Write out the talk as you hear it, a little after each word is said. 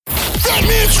That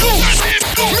man True,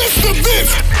 Mr.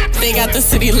 Vince. They got the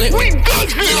city lit. We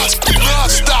good here.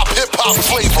 Non-stop hip-hop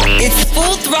flavor. It's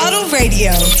Full Throttle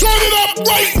Radio. Turn it up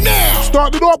right now.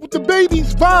 Started off with the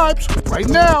babies vibes right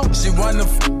now. She wanna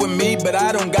with me, but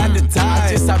I don't got the time. I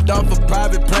just hopped off a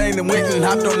private plane and went and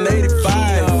hopped on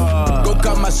 85. Go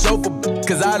cut my chauffeur,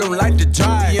 cause I don't like to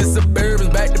drive. In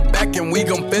Suburbans back to back, and we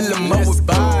gon' fill them up with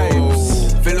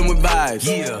vibes. Fill them with vibes,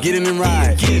 get in and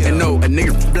ride. And no, a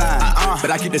nigga blind,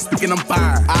 but I keep that stick and I'm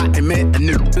fine. I ain't met a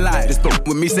nigga blind. Just fuck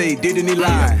with me, say he did and he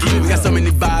lied. We got so many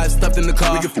vibes stuffed in the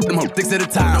car. We can flip them whole six at a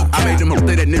time. I made them whole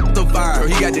say that nigga so fine. Girl,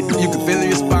 he got that you can feel in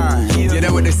your spine. Yeah,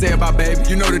 that's what they say about baby.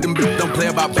 You know that them bitches don't play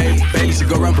about baby. Baby should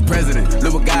go run for president.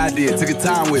 Look what God did, took a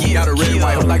time with me. Got a red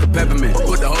white like a peppermint.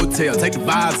 Put the hotel, take the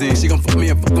vibes in. She gon' fuck me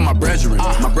and fuck with my brethren.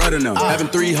 My brother and them, having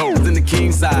 3 hoes in the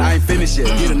king side. I ain't finished yet,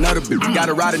 get another bitch.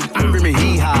 Gotta ride in the screaming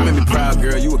he high. You made me proud,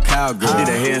 girl, you a cowgirl. Did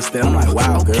a handstand, I'm like,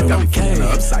 wow, girl. Got me kicking her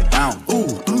upside down. Ooh,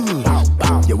 bow,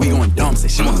 bow. Yeah, we going dumb, say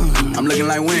she want. I'm looking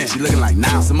like when, she looking like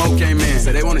now. Some more came in,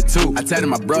 said they wanted 2. I tell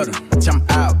my brother, I'm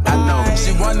out, I know.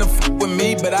 She wanna with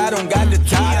me, but I don't got the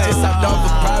time. I just hopped off a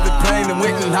private plane and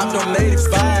went and hopped on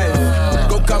 85.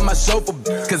 Go cut my chauffeur,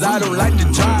 cause I don't like to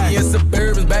drive. In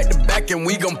Suburbans back to back, and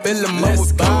we gon' fill them up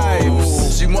with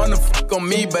vibes. She wanna on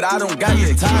me, but I don't got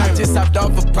the time. I just hopped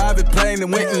off a private plane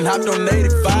and went and hopped on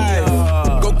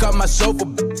 85. Go cut my chauffeur,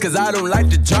 cause I don't like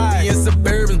to drive. In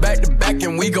Suburbans back to back,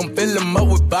 and we gon' fill them up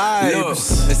with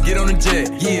vibes. Let's get on the jet,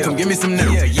 come give me some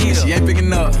niggas. She ain't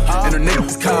picking up, and her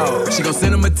niggas call. She gon'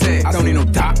 send him a text. I don't need no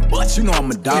top, but you know I'm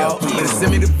a dog. Better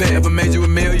send me the bet. Ever made you $1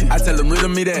 million? I tell them rid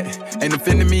of me that. Ain't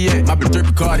offending me yet. My bitch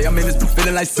drippin' Cardi, I'm in this bitch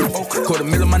feeling like soup.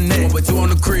 $250,000 on my neck, but 2 on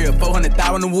the crib,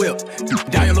 400,000 on the whip.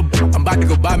 Down your little, I'm about to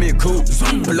go buy me a coupe.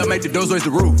 Pull up, make the doors raise the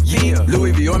roof.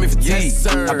 Louis V on me for T. Yes,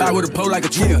 I buy with a pole like a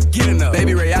tree. Get enough.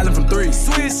 Baby Ray Allen from 3.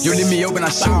 Swiss. You leave me open, I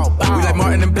shoot. We like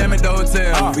Martin and Pam at the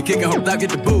hotel. We kickin' hope I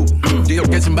get the boot. Dio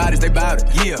catching bodies, they bout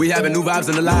it. We having new vibes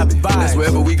in the lobby. That's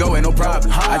wherever we go, ain't no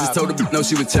problem. I just told her no,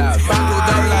 she was child.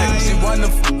 She wanna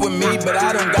with me, but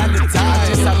I don't got the time.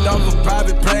 Just hopped off a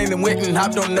private plane and went and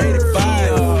hopped on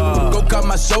 85. Go cut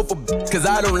my chauffeur, cause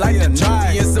I don't like to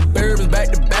drive. In Suburbans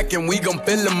back to back, and we gon'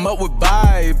 fill them up with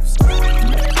vibes.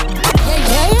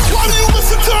 Why do you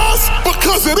listen to us?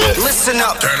 Because it is. Listen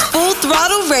up. Full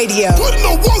Throttle Radio. Put in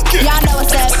the work in. Y'all know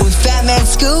what's up. With Fat Man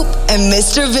Scoop and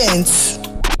Mr. Vince.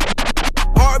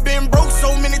 Heart been broke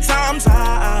so many times,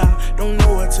 I don't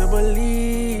know what to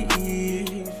believe.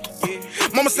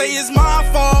 Mama say it's my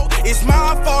fault,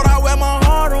 I wear my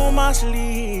heart on my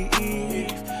sleeve.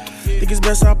 Think it's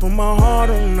best I put my heart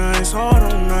on ice,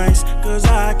 cause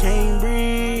I can't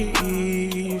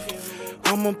breathe.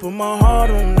 I'ma put my heart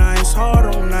on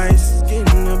ice,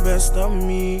 getting the best of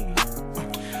me.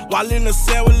 While in the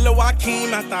cell with Lil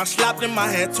Joaquin, after I slapped him, I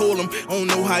had told him, I don't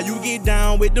know how you get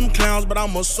down with them clowns, but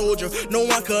I'm a soldier. No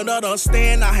one could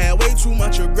understand, I had way too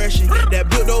much aggression that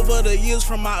built over the years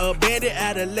from my abandoned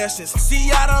adolescence.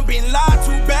 See, I done been lied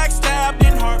to, backstabbed,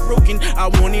 and heartbroken. I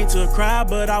wanted to cry,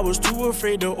 but I was too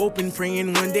afraid to open,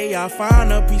 praying one day I'll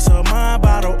find a peace of mind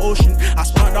by the ocean. I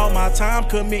spent all my time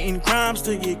committing crimes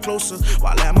to get closer.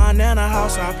 While at my nana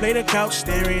house, I play the couch,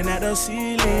 staring at the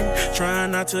ceiling,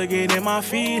 trying not to get in my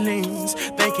feelings.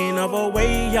 Thinking of a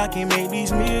way I can make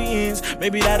these millions.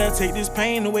 Maybe that'll take this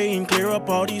pain away and clear up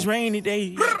all these rainy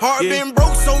days. Heart been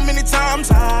broke so many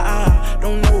times, I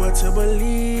don't know what to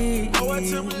believe.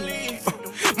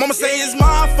 Mama say it's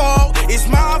my fault,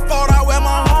 I wear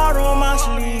my heart on my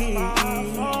sleeve.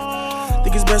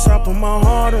 Think it's best I put my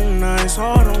heart on ice,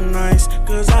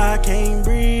 cause I can't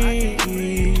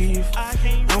breathe.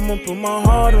 I'ma put my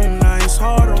heart on ice,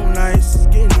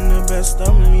 getting the best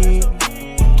of me.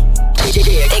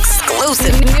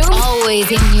 Exclusive. Always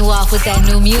hitting you off with that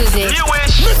new music.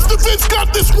 Mr. Vince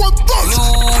got this one first.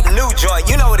 New joint,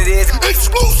 you know what it is.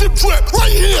 Exclusive trip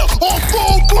right here on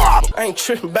Full Throttle. I ain't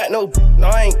tripping back no,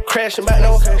 I ain't crashing back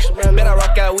no. Bet I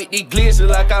rock out with these glizzy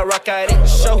like I rock out at the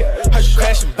show. Heard you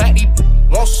crashing back, these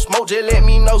want smoke, just let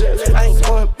me know. I ain't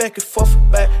going back and forth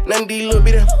back, none of these little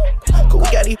bit of. Cause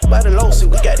we got these by the low, see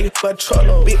we got these by the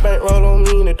truckload. Big bank roll on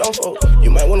me and it don't fold. You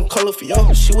might wanna call up for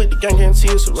yo. She with the gang, guarantee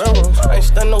it's a railroad. I ain't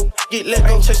stun no, get lit,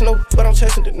 I ain't chasing no, but I'm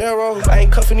chasing the narrow. I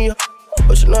ain't cuffing these,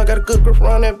 but you know I got a good grip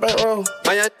around that bankroll.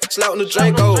 My young slouting the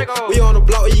Draco. We on the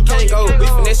block where you can't go. We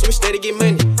finesse, we steady get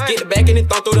money. Get the back and then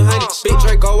throw through the hundreds. Big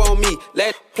Draco on me.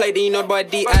 Last play, then you know boy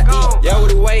D.I.E. Yo,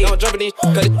 with the way, don't drop it in,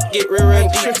 cause it get real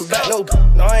deep. Tripping back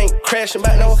no, I ain't crashing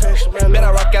back no. Bet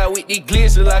I rock out with these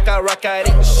glizzy like I rock out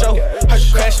at the show. Heard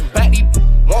you crashing back, these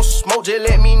want smoke, just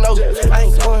let me know. I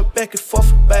ain't going back and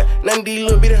forth back, none of these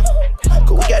little bit of.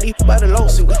 Cause we got these by the low,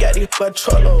 see we got these by the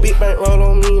truckload. Big bank roll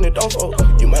on me and it don't fold.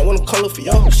 You might wanna the color for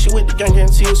yo. She with the gang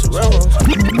guarantee it's around.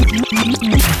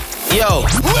 Yo,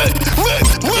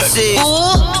 this is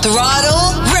Full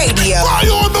Throttle Radio.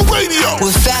 Fire on the radio.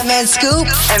 With Fat Man Scoop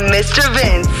and Mr.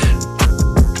 Vince.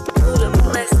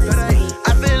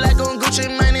 I feel like on Gucci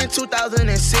Mane in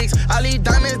 2006. All these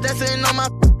diamonds dancing on my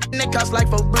neck cost like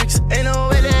 4 bricks. Ain't no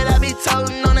way that I be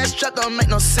toting on that strap, don't make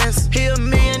no sense. He $1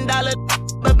 million,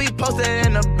 but be posted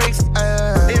in the bricks.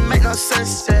 It make no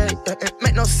sense, yeah. It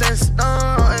make no sense,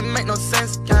 no. It make no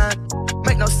sense, yeah.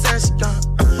 Make no sense, yeah.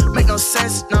 Make no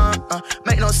sense, no.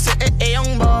 Make no sense,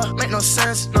 young boy. Make no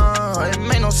sense, no. It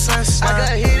make no sense. I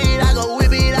could hit it, I could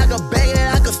whip it, I could bang it,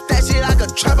 I could stash it, I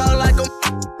could trap out like a.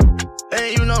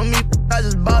 And you know me, I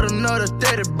just bought another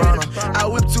 30 burner. I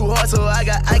whip too hard, so I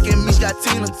got Ike and Meech, got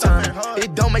Tina Turner.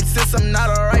 It don't make sense, I'm not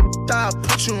alright, I'll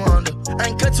put you under. I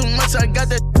ain't cut too much, I got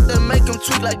that that make them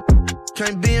tweak like.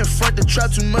 Can't be in front, the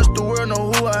trap too much, the world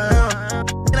know who I am.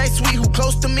 It ain't sweet, who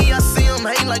close to me, I see them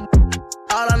hating like.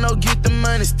 All I know, get the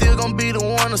money, still gon' be the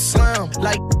one to slam.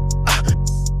 Like,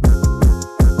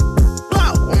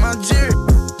 wow, with my jerry.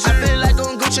 I feel like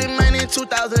on Gucci Mane in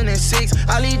 2006.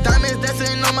 All these diamonds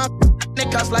dancing on my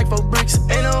neck cost like 4 bricks.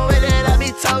 Ain't no way that I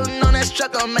be toting on that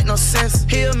strap, don't make no sense.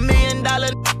 He $1 million,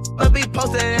 but be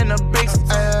posted in the bricks.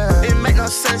 It make no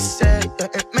sense, yeah.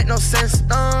 It make no sense,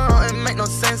 no. It make no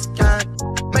sense, yeah.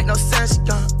 Make no sense,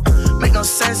 yeah. Make no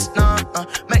sense, no.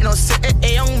 Make no sense,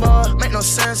 young boy. Make no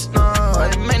sense, no.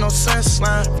 It make no sense,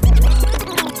 man.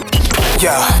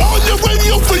 Yeah. On your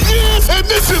radio for years, and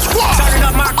this is why. Turning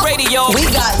up my radio. We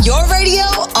got your radio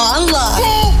on live.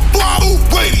 Full Throttle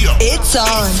Radio. It's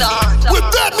on. With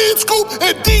Fat Man Scoop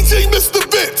and DJ Mr.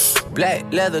 Vince.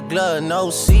 Black leather glove, no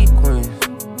sequins.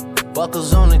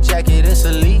 Buckles on the jacket, it's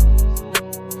elite.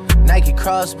 Nike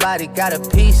crossbody, got a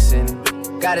piece in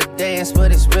it. Gotta dance,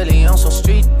 but it's really on some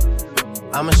street.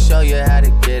 I'ma show you how to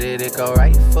get it. It go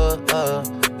right foot up,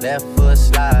 left foot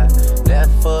slide. Left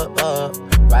foot up,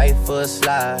 right foot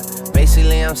slide.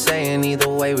 Basically, I'm saying either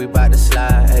way, we bout to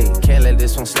slide. Hey, can't let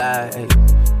this one slide. Hey,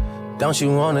 don't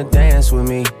you wanna dance with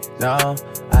me? No,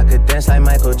 I could dance like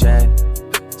Michael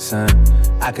Jackson.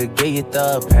 I could get you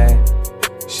the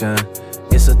passion.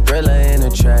 It's a thriller in a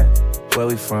trap. Where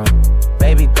we from?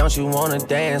 Baby, don't you wanna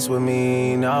dance with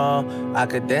me? No, I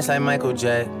could dance like Michael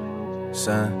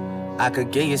Jackson. I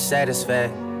could give you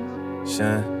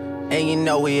satisfaction. And you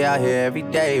know we out here every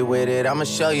day with it. I'ma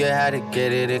show you how to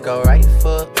get it. It go right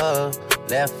foot up,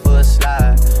 left foot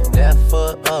slide. Left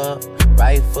foot up,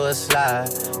 right foot slide.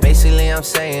 Basically, I'm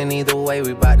saying either way,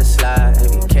 we bout to slide.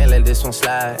 Hey, can't let this one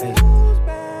slide. Hey.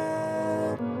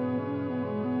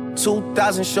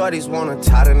 2,000 shorties wanna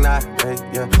tie the knot. Hey,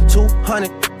 yeah.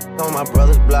 200 on my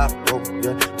brother's block. Oh,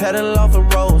 yeah. Pedal off the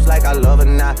roads like I love it,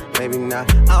 not, maybe not.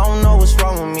 I don't know what's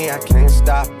wrong with me, I can't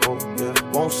stop. Oh, yeah.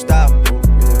 Won't stop. Oh,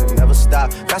 yeah. Never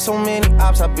stop. Got so many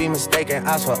ops, I be mistaken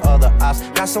ops for other ops.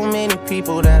 Got so many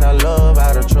people that I love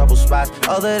out of trouble spots.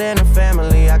 Other than the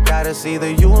family, I got it's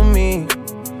either you or me.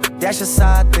 That's just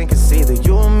how I think it's either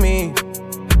you or me.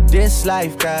 This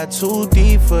life got too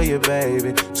deep for you,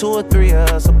 baby. 2 or 3 of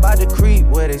us about to creep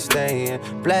where they stayin'.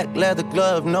 Black leather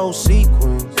glove, no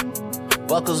sequins.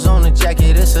 Buckles on the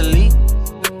jacket, it's elite.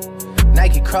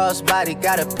 Nike crossbody,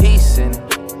 got a piece in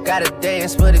it. Gotta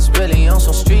dance, but it's really on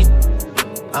some street.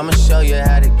 I'ma show you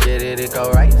how to get it. It go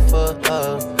right foot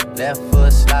up, left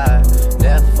foot slide.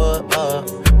 Left foot up,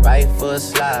 right foot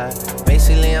slide.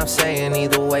 Basically, I'm saying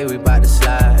either way, we bout to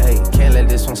slide. Hey, can't let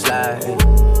this one slide. Hey.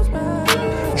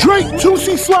 Drake,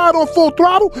 2C Slide on Full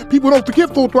Throttle. People, don't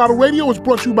forget Full Throttle Radio is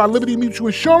brought to you by Liberty Mutual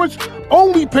Insurance.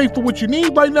 Only pay for what you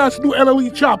need. Right now, it's new LLE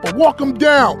Chopper. Walk 'em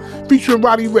down, featuring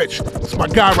Roddy Ricch. It's my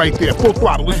guy right there. Full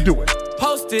Throttle, let's do it.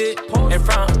 Posted in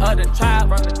front of the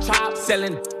tribe,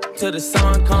 selling till the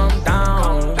sun come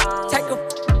down. Take a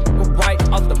right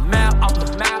off the map,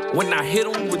 when I hit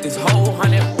him with this whole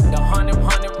 100.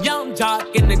 Young jock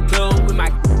in the club with my.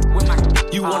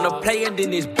 You wanna play and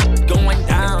then it's going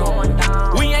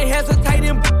down. We ain't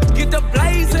hesitating, get the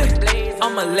blazing.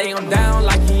 I'ma lay him down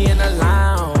like he in a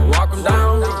lounge. Walk him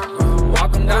down,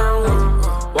 walk him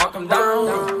down, walk him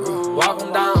down, walk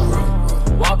him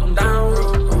down, walk him down,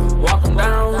 walk him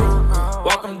down,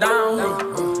 walk him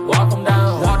down, walk him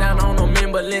down. Walk down on them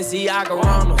in Balenciaga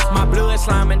Ramos. My blood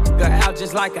sliming out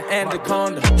just like an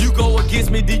anaconda. You go against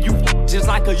me, then you just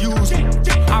like a user.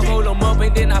 I roll them up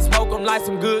and then I smoke them like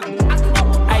some good.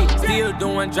 Hey, still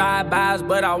doing drive-bys,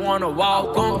 but I wanna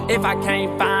walk them. If I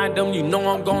can't find them, you know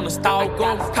I'm gonna stalk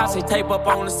them. Cause they tape up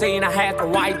on the scene, I had to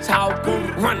white talk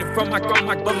them. Running from my gun,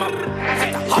 but my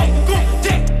had to hold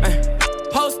them.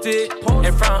 Posted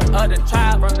in front of the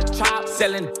tribe,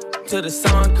 selling till the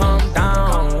sun come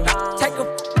down. Take a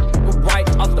right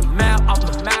off the map.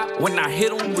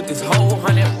 hit him with this whole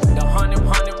hundred.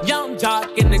 Young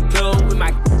jock in the club with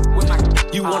my.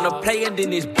 You wanna play and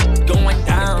then it's going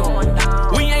down.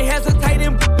 We ain't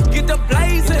hesitating, get the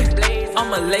blazing.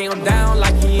 I'ma lay him down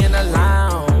like he in a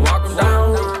lounge. Walk him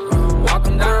down, walk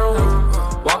him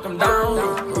down, walk him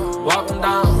down, walk him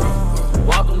down,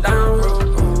 walk him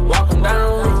down, walk him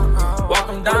down, walk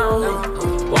him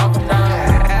down, walk him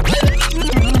down.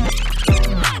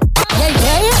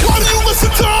 Why do you listen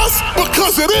to us?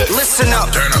 Because it is. Listen up.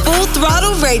 Full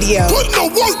Throttle Radio. Put no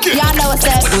work in. Y'all know what's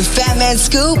up. With Fat Man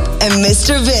Scoop and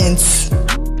Mr. Vince.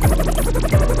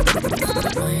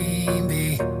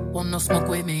 Baby, want no smoke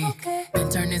with me. Okay. Been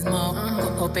turn this mug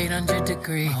up 800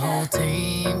 degree. Whole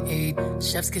team eat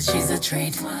chefs cause she's a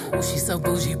treat. Ooh, she's so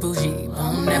bougie,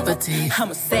 bon appetit.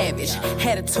 I'm a savage,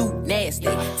 attitude nasty.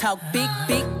 Talk big,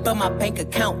 but my bank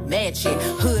account match it.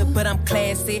 Hood, but I'm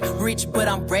classy. Rich, but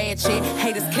I'm ratchet.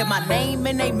 Haters kept my name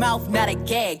in their mouth, now they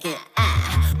gagging.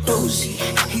 Bougie.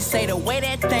 He say the way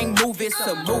that thing move, it's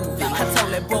a movie. I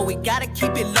told that boy we gotta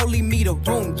keep it lowly, me the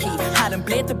room key. I done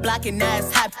bled the block and now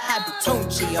it's hot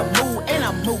Tunchi. I'm mood and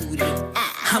I'm moody.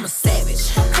 I'm a savage.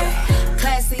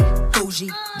 Classy,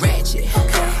 bougie, ratchet.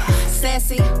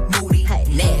 Sassy, moody,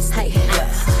 nasty.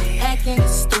 Acting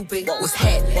stupid, what's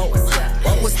happening?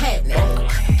 What's happening?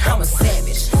 I'm a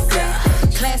savage.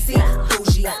 Classy,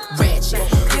 bougie, ratchet.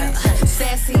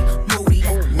 Sassy, moody,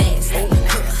 nasty.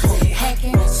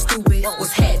 Hacking, stupid,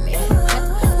 what's happening?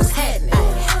 What's happening?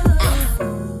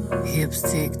 Hips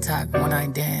tick tock when I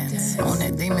dance. On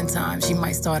that demon time, she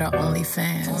might start her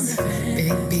OnlyFans.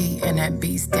 Big B and that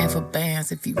B stand for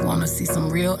bands. If you wanna see some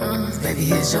real baby,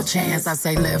 here's your chance. I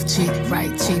say left cheek,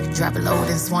 right cheek, drop it low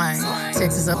and swing.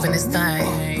 Texas up in this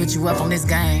thing, put you up on this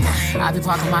game. I be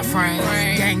parking my frame,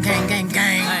 gang, gang, gang,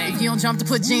 gang. If you don't jump to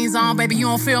put jeans on, baby, you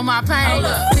don't feel my pain.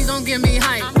 Please don't give me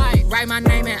hype. Write my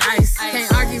name in ice.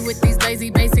 Can't argue with these lazy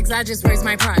basics, I just raise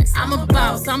my price. I'm a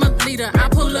boss, I'm a leader. I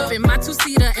pull up in my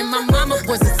two-seater, and my mama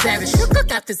was a savage.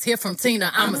 Got this here from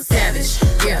Tina, I'm a savage.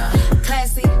 Yeah.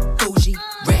 Classy, bougie,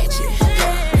 ratchet.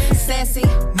 Sassy,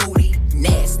 moody,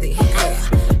 nasty.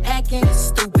 Acting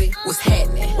stupid, what's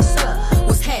happening?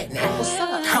 What's happening?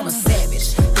 I'm a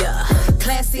savage. Yeah.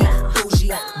 Classy,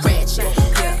 bougie,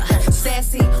 ratchet.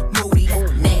 Sassy, moody,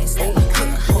 nasty.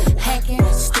 Hacking,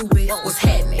 stupid, what's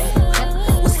happening?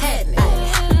 What's happening?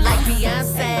 Like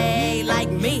Beyonce, like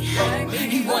me.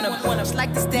 He wanna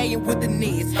like the stallion with the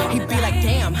knees. He be like,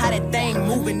 damn, how that thing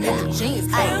moving in the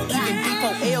jeans. Ay, even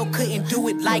D4L couldn't do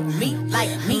it like me, like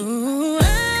me. Ooh,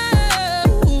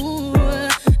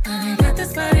 I got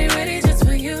this body ready just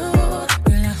for you. Girl,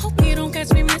 I hope you don't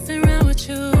catch me messing around with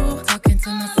you. Talking to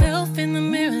myself in the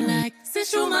mirror like, sit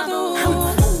through my boo.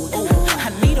 I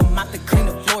need a mop to clean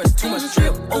the floors, too much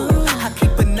drip. Ooh, I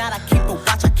keep a knot, I keep a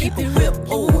watch, I keep a whip.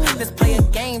 Ooh, let's play a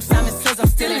game. Simon says I'm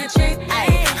still in check.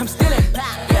 Ay, I'm still in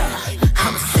black. Yeah,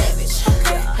 I'm a savage.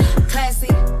 Classy,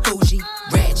 bougie,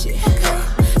 ratchet.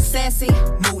 Sassy,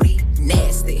 moody,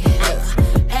 nasty.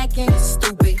 Acting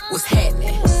stupid, what's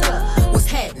happening? What's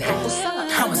happening?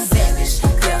 I'm a savage.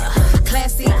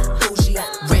 Classy, bougie,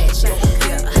 ratchet.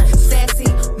 Sassy,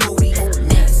 moody,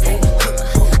 nasty.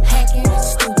 Hacking,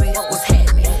 stupid, what's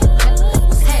happening?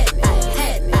 What's happening?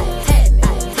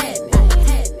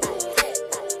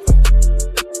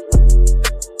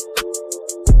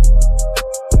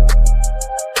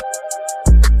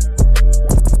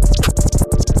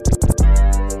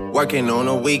 Working on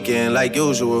a weekend like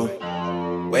usual.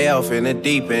 Way off in the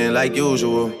deep end like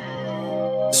usual.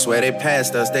 Swear they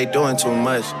passed us, they doing too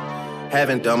much.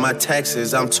 Haven't done my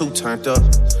taxes, I'm too turned up.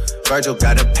 Virgil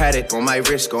got a paddock on my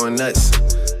wrist going nuts.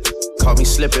 Caught me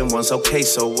slipping once, okay,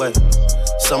 so what?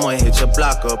 Someone hit your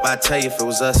block up, I tell you if it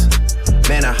was us.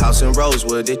 Man, a house in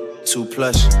Rosewood, it too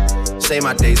plush. Say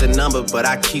my day's a number, but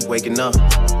I keep waking up.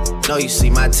 Know you see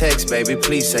my text, baby,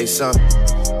 please say something.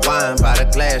 Wine by the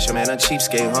glass, your man a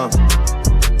cheapskate, huh?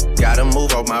 Gotta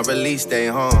move off my release day,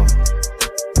 huh?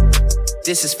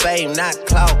 This is fame, not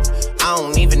clout. I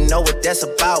don't even know what that's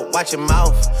about. Watch your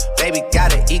mouth. Baby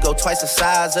got an ego twice the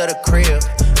size of the crib.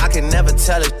 I can never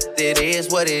tell it is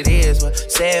what it is.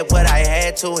 Said what I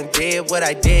had to and did what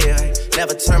I did.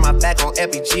 Never turn my back on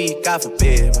FBG, God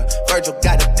forbid. Virgil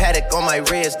got a paddock on my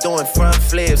wrist, doing front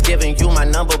flips. Giving you my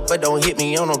number, but don't hit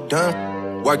me on no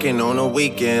done. Working on a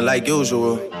weekend like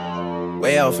usual.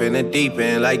 Way off in the deep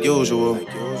end like usual.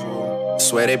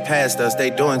 Swear they passed us, they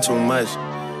doing too much.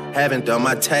 Haven't done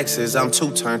my taxes, I'm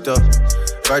too turned up.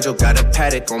 Virgil got a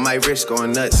paddock on my wrist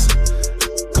going nuts.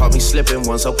 Caught me slipping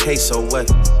once, okay, so what?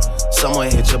 Someone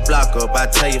hit your block up, I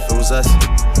tell you if it was us.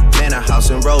 Man, a house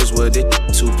in Rosewood, it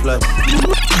too plus.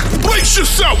 Brace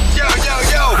yourself! Yo!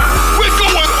 We're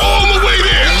going all the way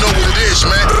there! You know what it is,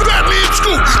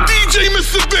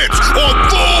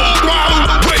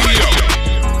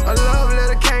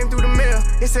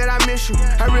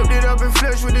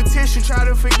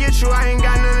 you. I ain't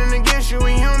got nothing against you.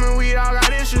 We human, we all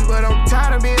got issues, but I'm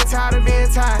tired of being tired.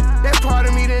 That part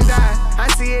of me done died. I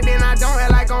see it, then I don't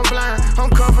act like I'm blind. I'm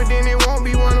confident it won't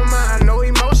be one of mine. No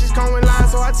emotions come with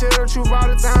lines, so I tell the truth all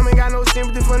the time. Ain't got no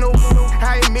sympathy for no.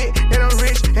 I admit that I'm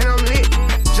rich and I'm lit.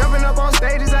 Jumping up on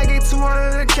stages, I get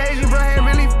 200 occasions, bro. Ain't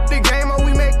really the game, or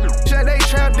we make shut they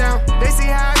trap down. They see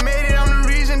how I made it, I'm the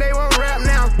reason they won't rap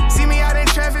now. See me out in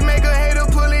traffic, make a hater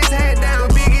pull his head down.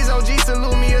 Biggie's OG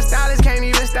salute me, a stylist can't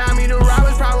even style me. The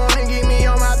robbers probably wanna get me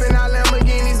on mopping out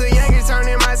Lamborghinis. The Yankees turn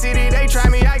in my city, they try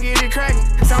me, I get it cracking.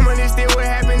 Some of this still would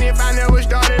happen if I never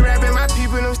started rapping. My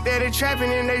people them steady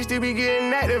trapping and they still be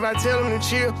getting active. I tell them to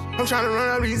chill, I'm trying to run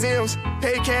up these M's.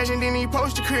 Pay cash and then he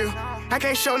post the crib. I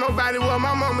can't show nobody where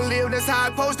my mama live, that's how I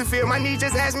supposed to feel. My niece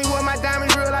just asked me what my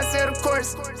diamonds real, I said of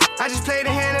course. I just played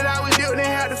the hand that I was dealt,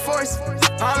 didn't have the force.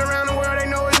 All around the world they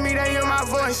know it's me, they hear my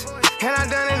voice. And I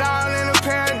done it all in a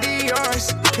pair of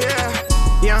Dior's, yeah.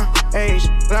 Young age,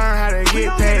 learn how to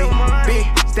get paid. Big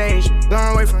stage,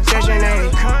 long way from session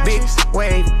A. Big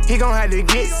wave, he gon' have to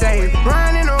get saved.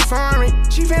 Riding on foreign,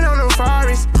 chiefin' on the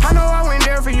forest. I know I went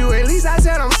there for you, at least I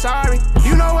said I'm sorry.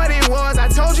 You know what it was, I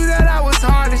told you that I was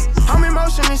hardest. I'm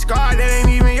emotionally scarred, that ain't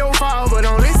even your fault. But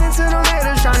don't listen to them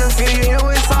haters tryna feel you here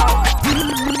with salt.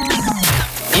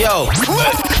 Yo,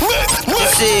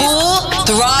 this is Full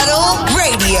Throttle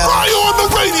Radio. Fire on the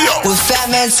radio with Fat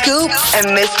Man Scoop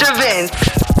and Mr. Vince.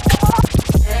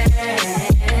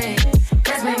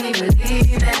 Let's make me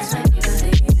believe it. Let's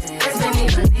make me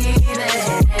believe it.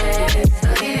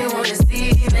 Believe you wanna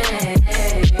see me.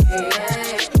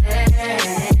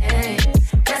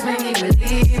 Let's make me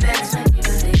believe it.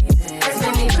 Let's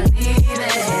make me believe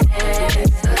it.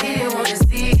 Believe you wanna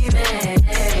see me.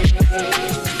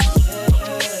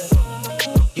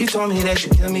 You told me that you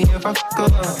kill me if I fuck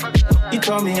up. You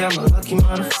told me I'm a lucky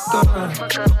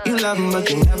motherfucker. You love me, but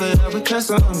you never ever trust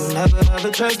him. You never ever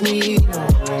trust me. No.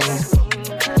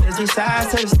 There's these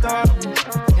sides to the story,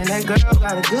 and that girl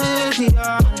got a good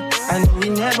PR. I knew we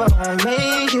never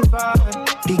make it far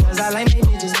because I like me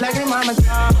bitches black and mama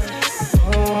star.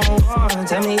 Oh,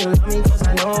 tell me you love me 'cause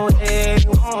I know they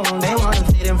won't. They wanna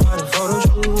fit in for the photo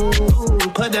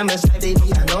shoot. Put them aside, they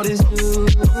need, I know this too.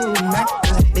 My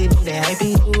they do that hype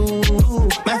you.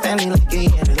 My family like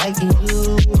it, yeah, they like you.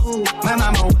 My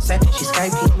mama was sad that she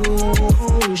Skype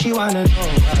you. She wanna know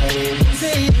about it.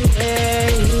 Say it,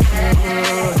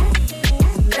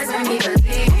 let's make me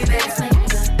believe it.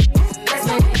 Let's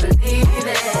make me believe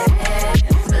it.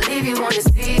 Believe you wanna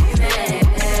see me.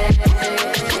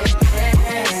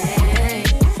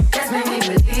 Let's make me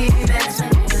believe it.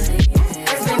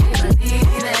 Let's make me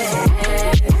believe it.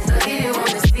 Believe you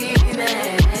wanna see me.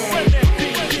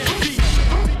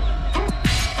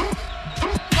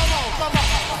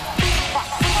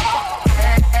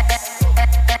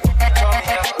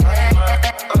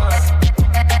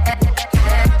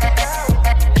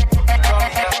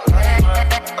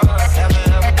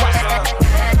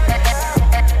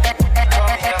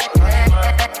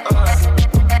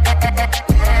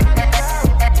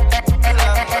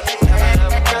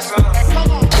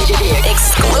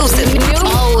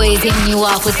 Getting you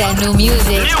off with that new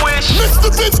music. Mr.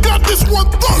 Vince got this one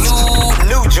first.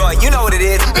 New joint, you know what it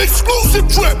is. Exclusive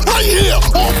trip right here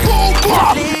on Full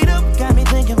Pop. Lead up, got me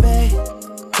thinking, babe.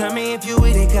 Tell me if you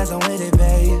with it, 'cause I'm with it,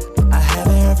 babe. I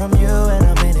haven't heard from you and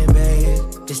I'm in it, babe.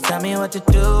 Just tell me what to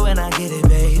do and I get it,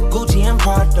 babe. Gucci and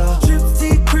Prada. Trip to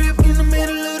your crib in the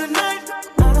middle of the night.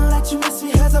 I don't let you miss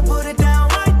me 'cause I put it down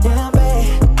right now,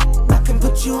 babe. I can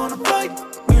put you on a flight.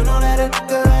 You know that a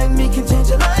nigga like me can change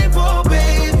your life, oh,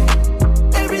 baby.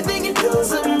 Everything you do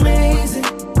is amazing.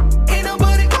 Ain't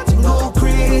nobody got to go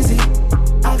crazy.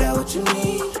 I got what you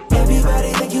need.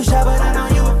 Everybody think you shy, but I know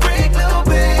you a freak, little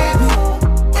baby.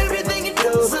 Everything you do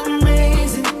is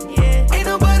amazing. Ain't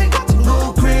nobody got to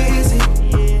go crazy.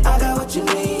 I got what you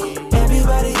need.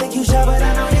 Everybody think you shy, but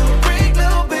I know you a freak,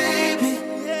 little baby.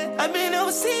 I've been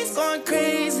overseas going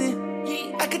crazy.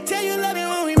 I could tell you love it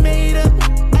when we made up.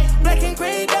 Black and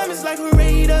gray diamonds like a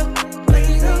radar.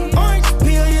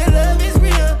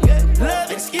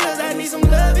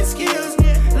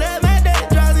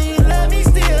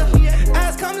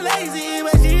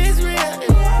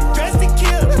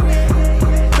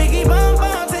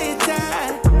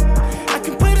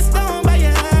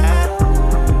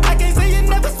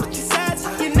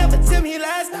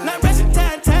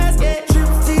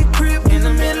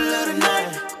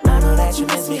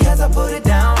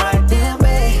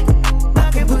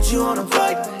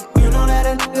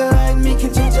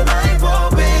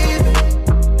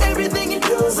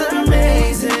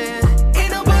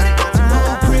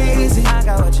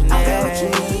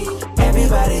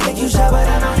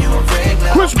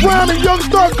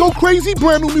 Go Crazy,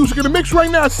 brand new music in the mix right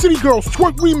now. City Girls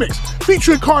Twerk Remix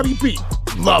featuring Cardi B.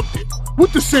 Loved it.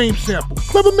 With the same sample.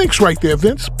 Clever mix right there,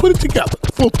 Vince. Put it together.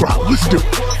 Full throttle. Let's do it.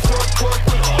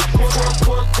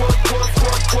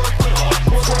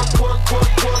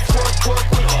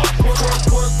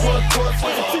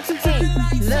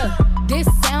 Look, this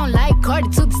sound like Cardi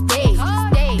to the stage.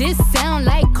 This sound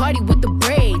like Cardi with the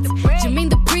braids. Jermaine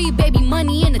Dupri, baby,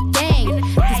 money in the thing.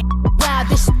 This wild,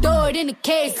 this stored in the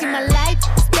cage. See my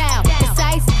lifestyle, it's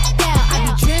ice down. I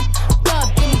be dripped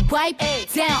up, get me wipe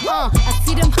down. I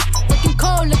see them looking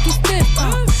cold, looking stiff.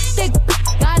 Thick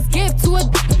God's gift to a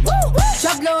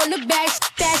drop low, look back,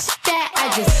 that. I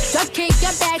just drop kick,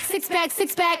 your back, six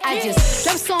pack. I just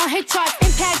drop song, hit charts,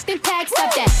 impact.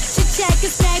 Stop that. Shit check,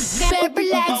 it's back,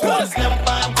 relax. I wanna slim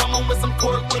by, woman with some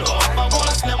pork with off. I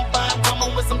wanna slim by,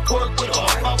 woman with some pork with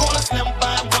off. I wanna slim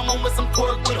by, woman with some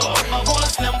pork with off. I wanna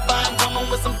slim by, woman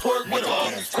with some pork with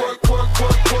off. Pork with off.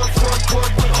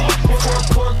 Pork with off.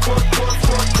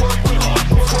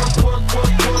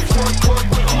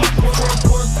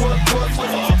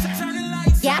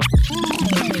 Yeah.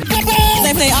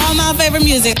 They play all my favorite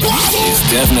music.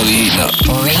 It's definitely heating up.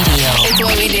 Radio. It's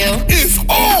what we do. It's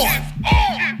on.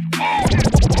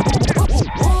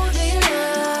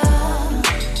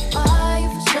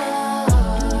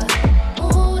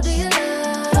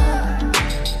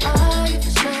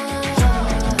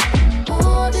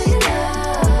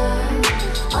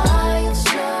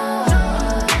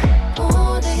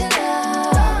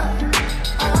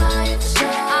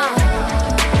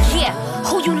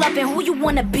 Who you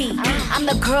wanna be? I'm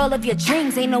the girl of your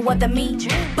dreams, ain't no other me.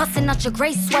 Busting out your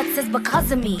gray sweats is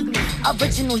because of me.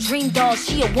 Original dream doll,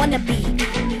 she a wannabe.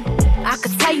 I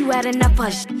could tell you had enough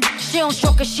of She don't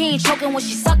stroke her, she ain't choking when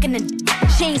she sucking it.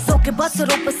 She ain't soaking, bust it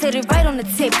open, sit it right on the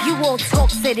tip. You all talk,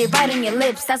 sit it right on your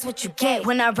lips, that's what you get.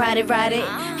 When I ride it.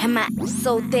 And my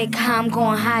so thick, how I'm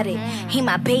gon' hide it. He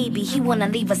my baby, he wanna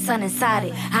leave a son inside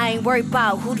it. I ain't worried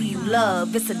about who do you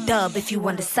love, it's a dub if you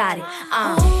undecided.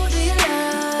 Who do you love?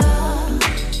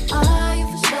 Are you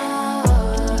for sure?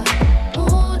 Who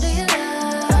do you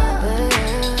love?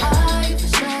 Are you for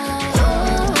sure?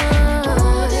 Who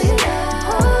do you love?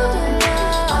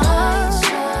 Are you for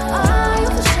sure? Are you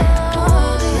for sure? Who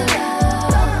do you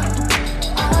love?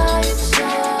 Are you for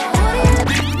sure?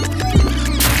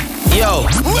 Yo,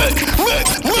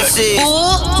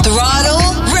 Full Throttle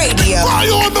Radio. Fly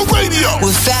on the radio.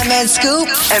 With Fat Man Scoop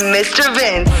and Mr.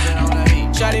 Vince.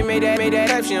 Shawty made that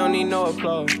type, she don't need no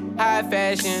applause. High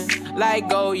fashion, like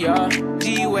Goya,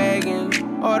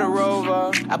 G-Wagon, or the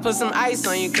Rover. I put some ice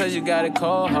on you cause you got a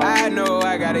cold heart. I know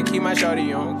I gotta keep my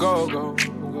shawty on go.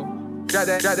 Drop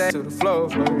that to the floor,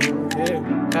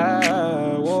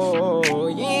 yeah. Whoa,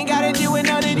 you ain't gotta deal with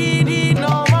none of these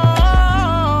no more.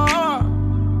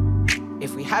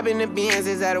 If we hop in the Benz,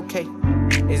 is that okay?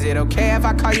 Is it okay if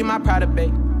I call you my pride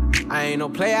babe? I ain't no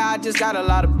player, I just got a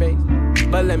lot of bass.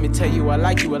 But let me tell you, I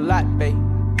like you a lot, babe.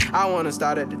 I wanna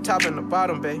start at the top and the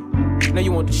bottom, babe. Now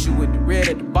you want the shoe with the red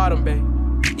at the bottom, babe.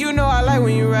 You know I like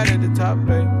when you right at the top,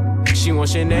 babe. She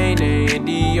wants your name and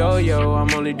D-O-Yo. I'm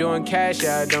only doing cash,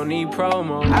 I don't need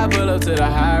promo. I pull up to the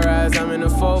high rise, I'm in the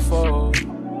fofo.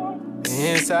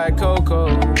 Inside Coco.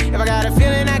 If I got a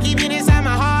feeling, I keep it inside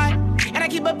my heart. And I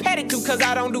keep a pedicure cause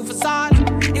I don't do facades.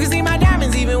 You can see my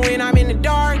diamonds even when I'm in the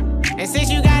dark. And since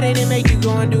you got it make you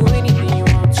go and do anything you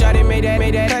want. Shawty made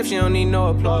that type, she don't need no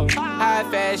applause. High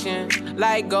fashion,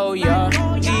 like Goya,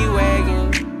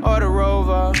 G-Wagon, or the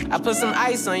Rover. I put some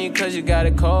ice on you cause you got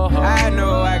a cold heart. I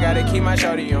know I gotta keep my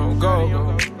shawty on go.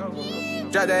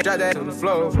 Drop that to the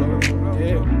floor,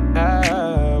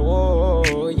 yeah.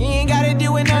 Whoa, you ain't gotta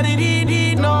deal with none of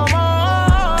these no more.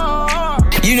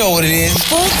 You know what it is.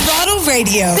 Full Throttle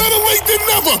Radio. Better late than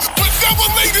never, but never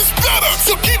late is better.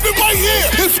 So keep it right here.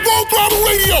 It's Full Throttle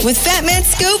Radio. With Fat Man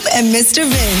Scoop and Mr.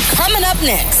 Vince. Coming up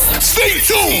next. Stay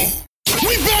tuned.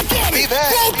 We back at it.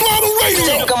 Full Throttle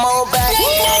Radio. Come on back. Full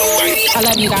Throttle Radio. I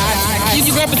love you guys.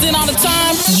 You represent all the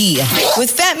time. Yeah. With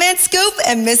Fat Man Scoop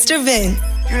and Mr. Vince.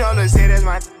 You know, let's say that's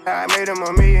my I made him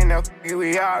a million, now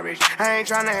we all rich. I ain't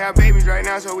tryna have babies right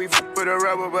now, so we with a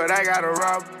rubber, but I got a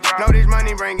rob. Know this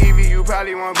money bring Evie, you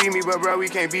probably won't beat me, but bro, we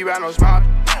can't be by no small.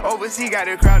 Overseas got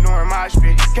the crowd doing mosh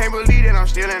pit. Can't believe that I'm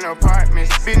still in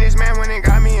apartments. Businessman when it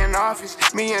got me in office.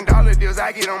 $1 million deals,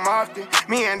 I get them often. $1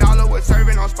 million was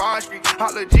serving on Spawn Street.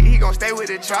 Hot legit, he gon' stay with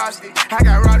the chopstick. I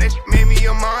got raw, that shit made me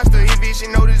a monster. He bitch, she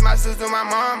noticed my sister, my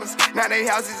mamas. Now they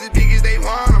houses as big as they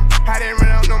want them. I didn't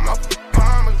run up no more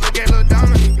farmers. Look at Lil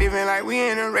Donna, living like we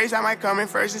in a race, I might come in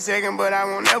first and second, but I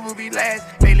won't ever be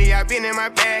last. Lately, I've been in my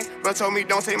bag. Bro told me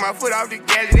don't take my foot off the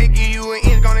gas. They give you an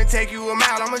inch, gonna take you a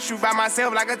mile. I'ma shoot by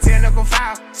myself like a technical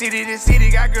foul. City to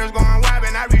city, got girls going wild,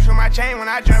 and I reach for my chain when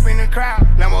I jump in the crowd.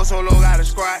 Lambo Solo got a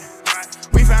squad.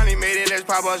 We finally made it, let's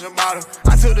pop us a bottle.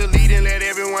 I took the lead and let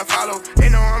everyone follow. They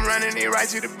know I'm running it right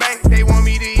to the bank. They want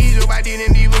me to ease up, I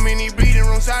didn't need women in bleeding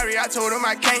room. Sorry, I told them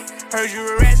I can't. Heard you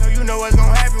a rat, so you know what's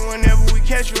gonna happen whenever we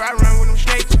catch you. I run with them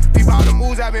snakes. Peep all the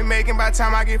moves I've been making. By the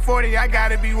time I get 40, I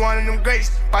gotta be one of them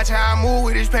greats. Watch how I move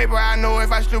with this paper. I know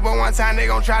if I stoop on one time, they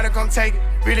gon' try to come take it.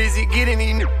 Really, is it getting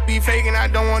these be faking? I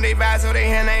don't want they vibe, so they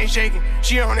hand ain't shaking.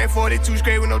 She on that 42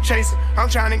 straight with no chaser. I'm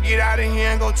trying to get out of here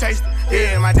and go taste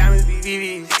it. Yeah, my diamonds be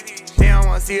VVs. They don't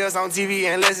wanna see us on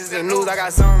TV unless it's the news. I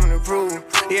got something to prove.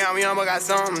 Yeah, I'm young, but got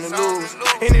something to lose.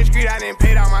 In the street, I didn't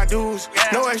pay all my dues.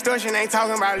 No extortion, ain't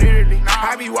talking about literally.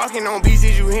 I be walking on beats,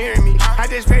 is you hearing me? I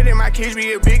just pray that my kids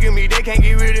be a bigger me. They can't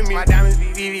get rid of me. My diamonds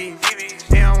be VVs.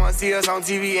 They don't wanna see us on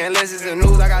TV unless it's the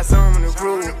news. I got something to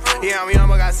prove. Yeah, I'm young,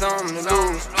 but got something to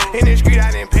lose. In the street,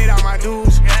 I didn't pay all my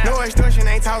dues. No extortion,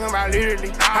 ain't talking about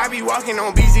literally. I be walking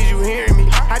on beats, is you hearing me?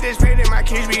 I just pray that my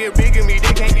kids be a bigger me.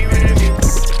 They can't get rid of me.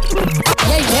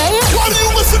 Why do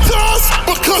you listen to us?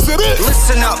 Because it is.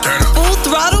 Listen up. Full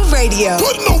Throttle Radio.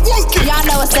 Putting the work in. Y'all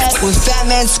know what's up. With Fat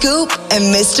Man Scoop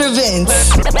and Mr. Vince.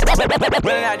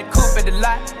 Running out the coupe at the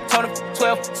lot. Told him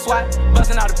 12 swat.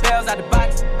 Buzzing all the bells out the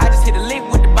box. I just hit a lick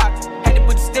with the box. Had to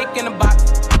put the stick in the box.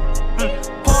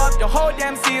 Pour up the whole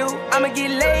damn seal. I'ma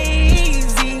get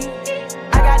lazy.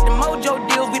 I got the mojo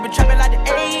deals. We been trapping like the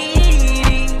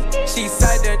 80s. She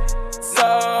said that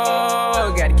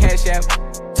so got the cash out.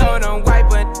 Told them white,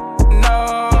 but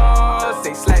no.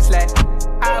 Say slash.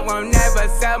 I won't never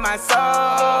sell my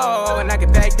soul. And I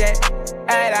can back that.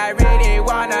 And I really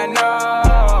wanna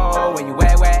know where you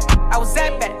at, where? I was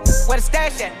at back, where the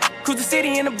stash at? Cruise the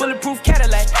city in a bulletproof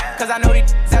Cadillac. Cause I know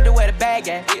these out there where the bag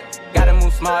at. Gotta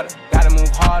move smarter, gotta move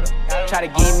harder. Try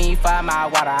to give me 5 mile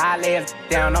water. I lay it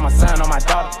down on my son, on my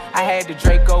daughter. I had the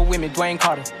Draco with me, Dwayne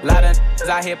Carter. A lot of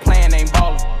out here playing, ain't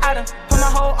ballin'. I done put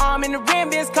my whole arm in the rim,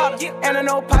 Vince Carter. And I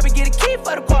know Poppy get a key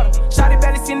for the quarter. Shawty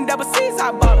barely seen the double C's,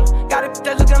 I bought her. Got it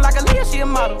that looking like a Leah, she a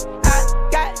model. I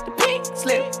got the pink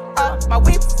slip, my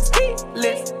whip is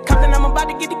keyless. Compton, I'm about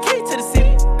to get the key to the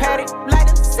city. Paddock, light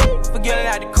up the seat. Forgetting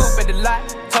out the coupe at the lot.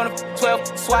 Told him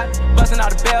 12 swat. Busting all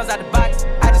the bells out the box.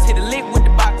 I just hit a lick with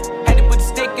the box. Had to put the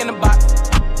stick in the box.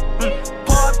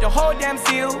 Pour up the whole damn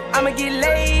seal. I'ma get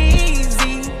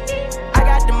lazy. I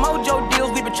got the mojo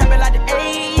deals. We been trapping like the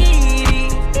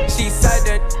 80s. She said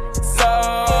that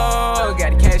so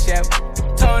got the cash out.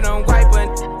 Told them white, but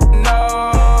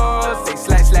no. Say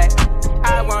slash.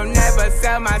 I won't never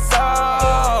sell my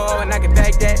soul. And I can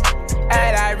back that.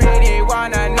 And I really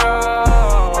wanna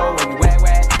know where you at,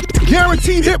 where?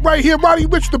 Guaranteed hit right here. Roddy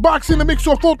Ricch, the box in the mix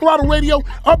on Full Throttle Radio.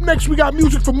 Up next, we got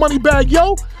music from Moneybagg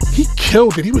Yo. He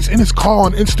killed it. He was in his car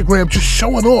on Instagram just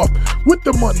showing off with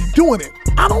the money, doing it.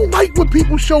 I don't like when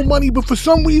people show money, but for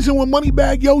some reason when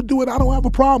Moneybagg Yo do it, I don't have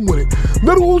a problem with it.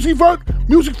 Little Uzi Vert,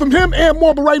 music from him and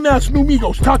more, but right now it's New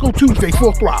Migos, Taco Tuesday,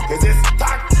 Full Throttle. Cause it's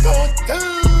Taco Tuesday.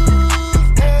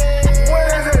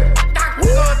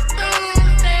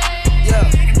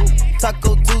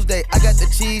 Taco Tuesday, I got the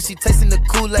cheese, she tasting the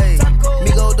Kool-Aid.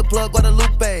 Migo the plug,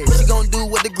 Guadalupe. She gon' do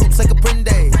what the group say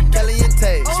Caprende.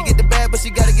 Caliente, she get the bag, but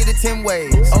she gotta get it 10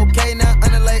 ways. Okay, now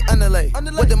underlay.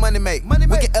 What the money make? We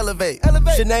can elevate.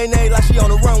 Shanae like she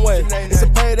on the runway. It's a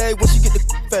payday when she get the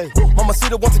fade. Mama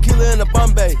Cedar wants a killer in a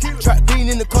Bombay. Trap bean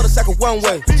in the cul-de-sac of one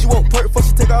way. She won't perk before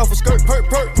she take her off her skirt.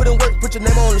 Put in work, put your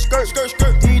name on the skirt.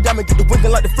 D-diamond get the winking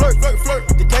like the flirt.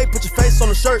 Decay, put your face on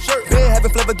the shirt. Been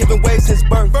having flavor giving way since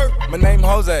birth. My name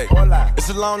Jose. It's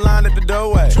a long line at the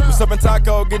doorway. We serving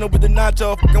taco, getting with the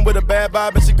nacho. Fucking with a bad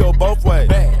vibe and she go both ways.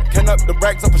 Can up the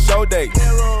racks up for show days.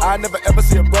 I never ever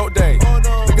see a broke day.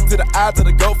 Looking to the eyes of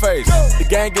the goat face. The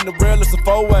gang getting the real, it's a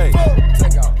 4-way.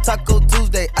 Taco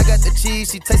Tuesday, I got the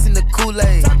cheese, she tasting the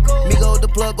Kool-Aid. Migo the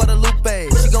plug, Guadalupe.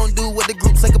 She gon' do what the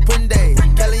group say Caprende.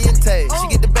 Caliente, she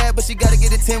get the bag, but she gotta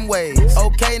get it 10 ways.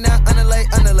 Okay, now underlay.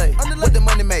 What the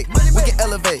money make? We can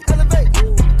elevate.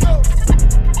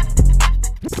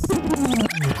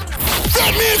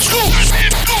 Fat Man Scoop,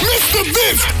 Mr.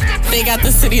 Vince. They got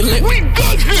the city lit. We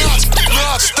got hits.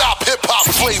 Non-stop hip-hop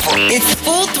flavor. It's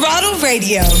Full Throttle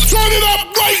Radio. Turn it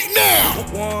up right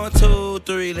now. 1, 2,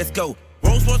 3, let's go.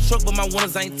 Rolls Royce truck, but my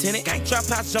winners ain't tinted. Trap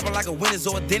house jumping like a winner's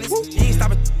or a dentist. He ain't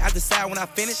stopping, I decide when I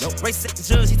finish. Race set the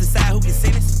judge, he decide who can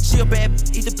sentence. She a bad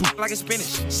bitch, eat the poop like a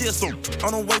spinach. She a soup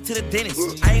on her way to the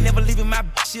dentist. I ain't never leaving my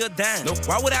bitch, she a dime. Nope.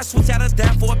 Why would I switch out a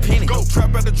dime for a penny? Go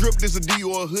trap out the drip, this a D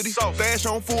or a hoodie. Stash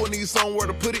on full, need somewhere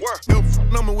to put it. No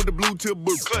number with the blue tip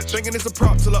boot. Thinking it's a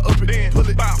prop till I up it, then pull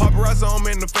it. Paparazzi on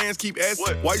man, the fans keep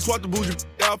asking. Why you swap the bougie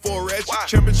out for a ratchet?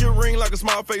 Championship ring like a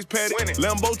small face patty.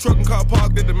 Lambo truck and car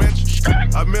parked at the mansion.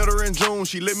 I met her in June,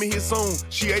 she let me hit soon.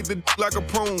 She ate the like a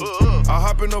prune. I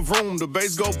hop in the room, the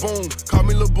bass go boom. Call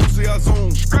me Lil Boosie, I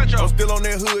zoom. I'm still on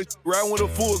that hood, riding with a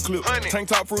full clip. Tank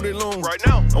top fruity loom. Right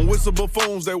now, I'm with some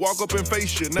buffoons, they walk up and face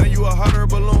shit. Now you a hotter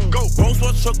balloon. Go. Rolls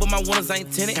Royce truck, but my winners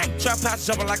ain't tinted. Trap house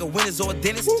jumping like a winner's or a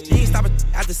dentist. He ain't stopping,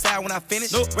 I decide when I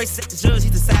finish. No race at the judge, he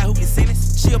decide who gets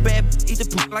sentenced. She a bad bitch, eat the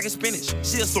poop like a spinach.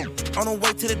 She a soup on her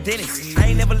way to the dentist. I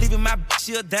ain't never leaving my bitch,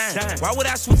 she a dime. Why would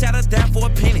I switch out a dime for a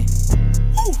penny?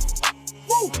 Woo.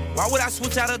 Woo. Why would I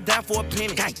switch out a dime for a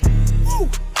penny? Gang. Woo.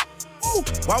 Woo.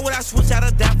 Why would I switch out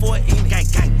a dime for a penny? Gang,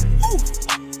 gang. Woo.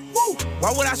 Woo.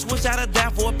 Why would I switch out a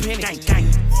dime for a penny? Gang, gang.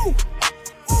 Woo.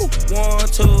 Woo. 1,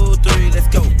 2, 3, let's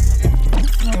go.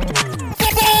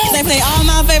 They play all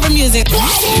my favorite music.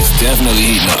 It's definitely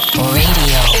heating up.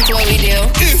 Radio. It's what we do.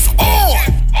 It's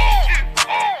on.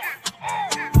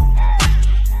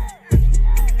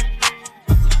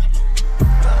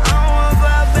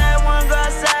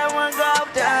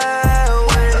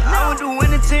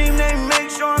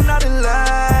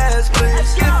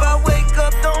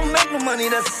 Money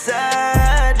that's a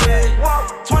sad day.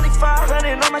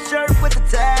 2,500 on my shirt with the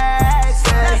tags.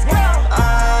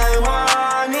 I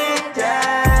want it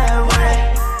that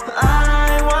way.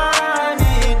 I want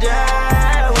it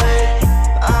that way.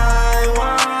 I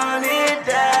want it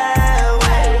that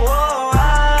way. Whoa, I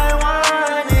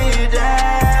want it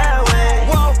that way.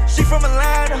 Whoa, she from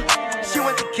Atlanta. She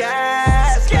went to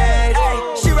Cascade.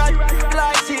 She ride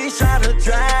like she's trying to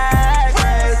drag.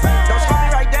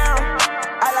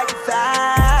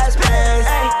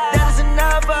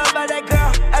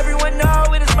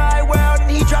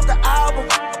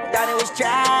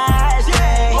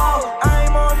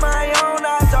 I'm on my own,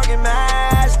 I'm talking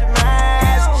master.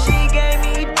 She gave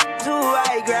me till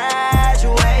I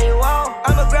graduate. Whoa,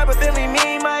 I'ma grab a Billy,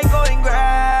 me might go and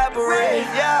grab a Ray.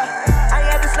 Yeah, I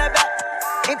had to snap back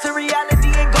into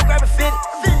reality and go grab a fitted.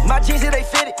 My jeans, they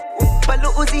fitted, but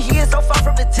Lil Uzi, he is so far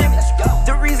from the timid.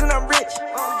 The reason I'm rich,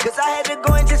 cause I had to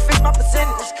go and just fix my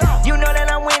percentage. You know that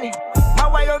I'm winning. My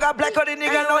white girl got black on the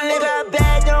nigga, no live out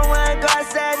bad, don't want to go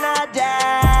outside, not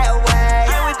that way.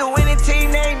 I'm with the winning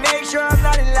team, they make sure I'm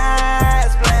not in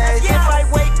last place. If I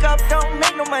wake up, don't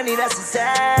make no money, that's a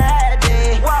sad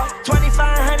day.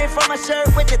 2,500 for my shirt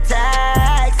with the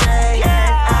tags.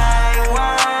 I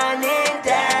want it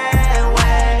that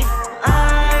way.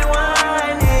 I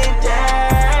want it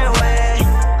that way.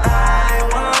 I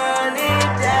want it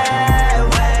that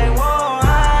way. Whoa,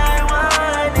 I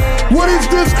want it. What is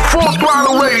this? Full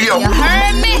Throttle Radio. You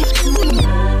heard me?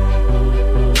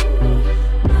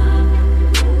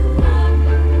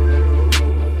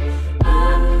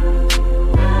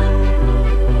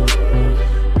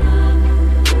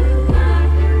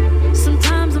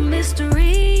 Sometimes I'm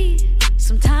mystery,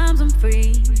 sometimes I'm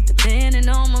free, depending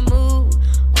on my mood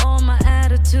or my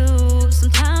attitude.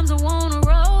 Sometimes I wanna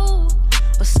roll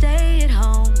or stay at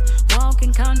home, walk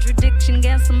in contradiction,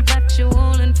 get some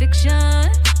factual and fiction.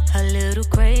 A little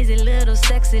crazy, little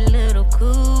sexy, little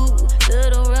cool,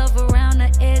 little rough around the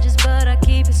edges, but I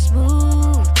keep it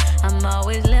smooth. I'm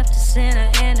always left to center,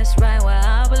 and it's right where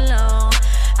I belong.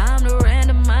 I'm the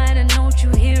random mind, don't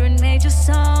you hear in major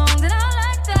songs, and I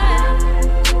like that.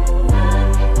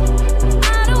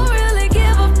 I don't really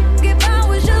give a f if I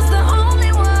was just the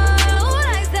only one who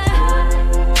likes that.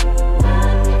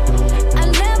 I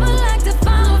never like to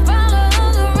follow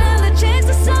others around to chase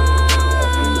the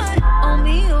sun. Oh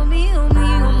me, oh me, oh me,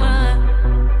 oh my.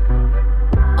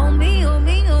 Oh me, oh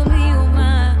me, oh me, oh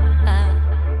my.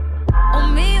 Oh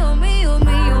me, oh me, oh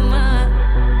me, oh my.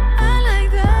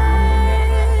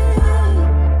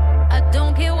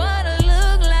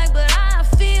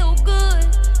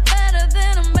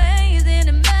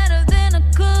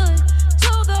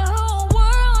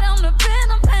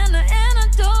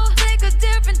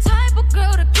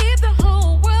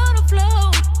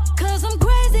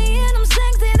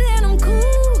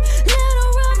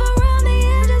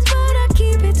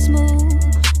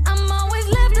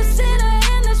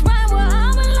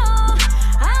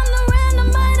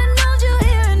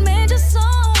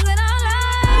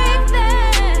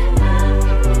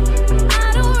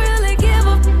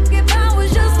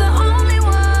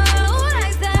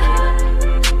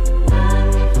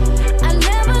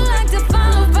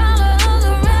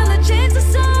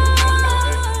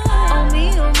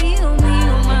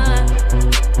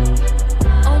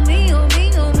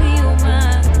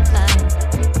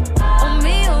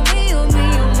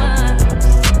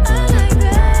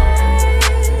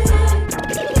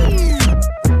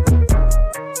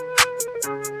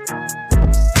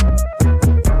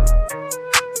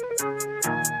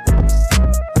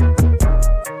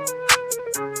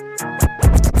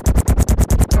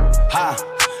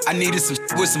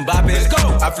 some bop in it. Let's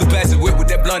go. I flew past the whip with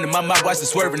that blunt in my mouth, watched it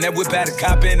swerving, that whip had a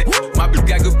cop in it. My bitch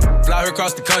got good, fly her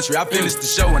across the country. I finished the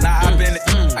show and I hop in it.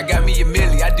 I got me a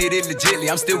milli, I did it legitly.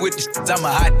 I'm still with the shit, I'm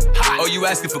a hot. Oh, you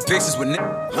asking for pictures with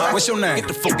nigga? What's your name? Get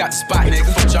the fuck out the spot,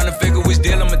 nigga. Tryna figure which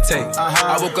deal I'ma take.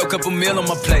 I woke up, couple meal on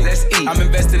my plate. Let's eat. I'm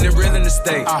investing in real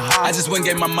estate. I just went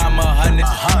and gave my mama 100.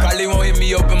 Probably won't hear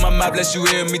me open my mouth, bless you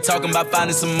hear me talking about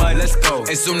finding some money. Let's go.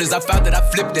 As soon as I found that, I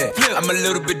flipped that. I'm a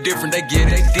little bit different, they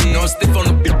get it. They know I'm stiff on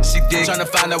the bitch, she dig. Tryna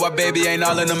find out why baby ain't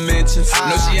all in the mentions.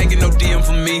 No, she ain't get no DM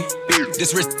from me.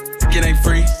 This wrist, it ain't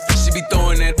free. She be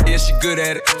throwing that, yeah, she good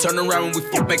at it. Turn around when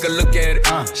we make her look at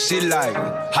it. She like,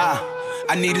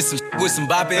 I needed some with some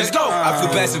bop in it. Let's go. I flew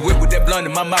past the whip with that blunt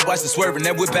in my mouth, watched it swerving,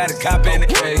 that whip had a cop in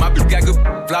it. My bitch got good,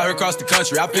 fly her across the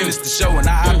country. I finished the show and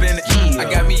I hop in it. I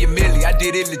got me a milli, I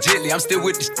did it legitly. I'm still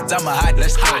with the shit, I'm a hot.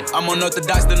 Let's hot. I'm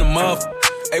unorthodox than a muff.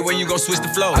 Hey, when you gon' switch the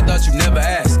flow? I thought you never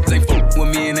asked. They fuck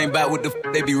with me and ain't bout what the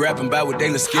they be rapping about what they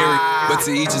look scary. But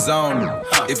to each his own.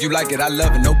 If you like it, I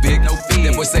love it. No big, no fee.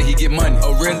 That boy say he get money.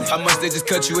 Oh really? How much they just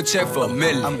cut you a check for? $1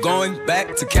 million. I'm going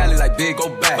back to Cali like big. Go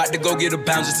back. About to go get a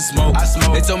pound just to smoke. I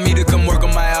smoke. They told me to come work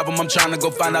on my album. I'm trying to go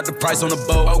find out the price on the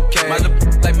boat. Okay. My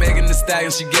little like Megan Thee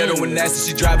Stallion. She ghetto and nasty.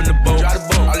 She driving the boat. Drive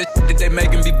the boat. All this that they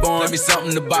making be born. Let me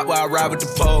something to bop while I ride with the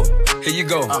pole. Here you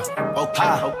go.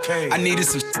 Okay. I needed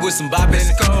some with some bop in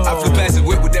it. I flew past the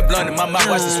whip with that blunt in my mouth,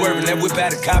 watched it swerving, that whip had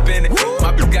a cop in it.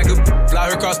 My bitch got good, fly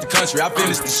her across the country. I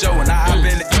finished the show and I hop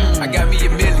in it. I got me a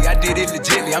milli, I did it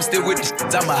legitly. I'm still with the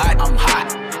shit, I'm hot.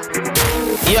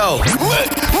 Yo,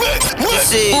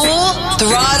 this is Full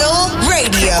Throttle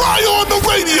Radio. Fire on the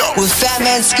radio with Fat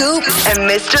Man Scoop and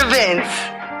Mr. Vince.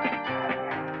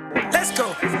 Let's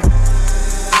go.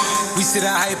 We sit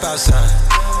and hype outside,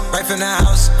 right from the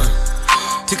house.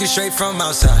 Took it straight from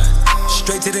outside,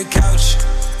 straight to the couch.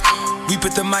 We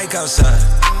put the mic outside,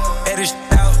 edit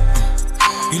out.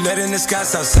 You let in the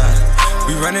scouts outside.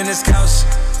 We running the scouts.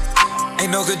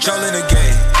 Ain't no control in the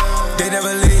game. They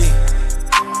never leave.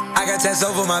 I got tats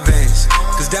over my veins,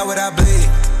 cause that what I bleed.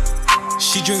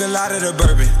 She drink a lot of the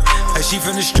bourbon, like she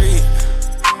from the street.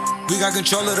 We got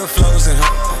control of the flows in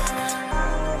her.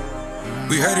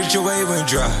 We heard that your wave went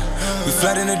dry. We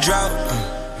flooding the drought.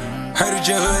 Heard that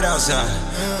your hood outside.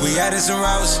 We added some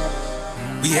routes.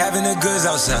 We having the goods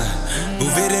outside.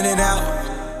 Move it in and out.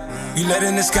 You let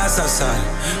in the scouts outside.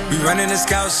 We running the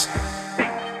scouts.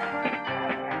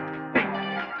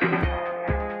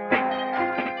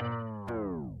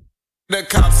 The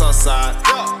cops outside,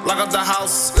 lock up the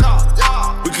house.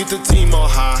 We keep the team on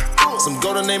high. Some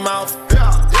gold in their mouth.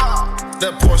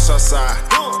 That Porsche outside,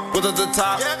 with at the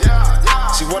top.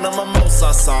 She one of my most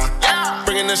outside.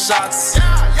 Bringing the shots.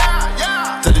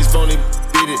 Tell these phony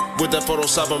beat it with that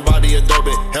Photoshop and body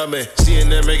Adobe helmet. She in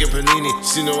there making panini.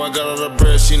 She know I got all the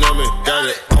bread. She know me. Got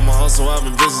it. I'm a hustle. I've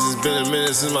been busy. It's been a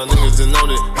minute since my niggas done known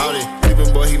it. Howdy,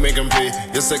 Cleveland boy, he make 'em pay.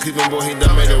 Yes, that Cleveland boy, he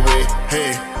done made a way.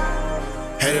 Hey.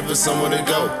 Headed for somewhere to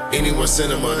go. Anyone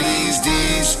send them on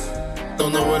these.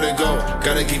 Don't know where to go.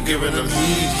 Gotta keep giving them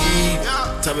heat.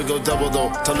 Time to go double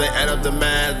though. Time to add up the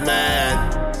mad.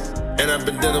 And I've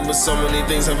been dealing with so many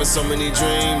things, having so many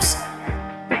dreams.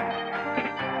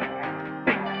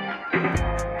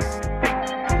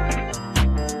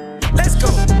 Let's go.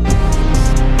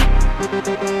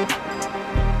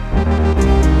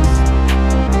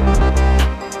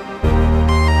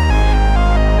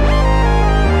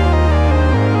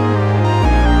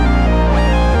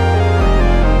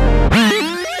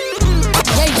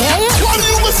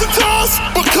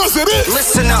 Because it is.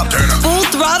 Listen up. Full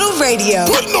Throttle Radio.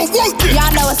 Put no work in.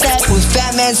 Y'all know what's up. With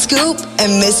Fat Man Scoop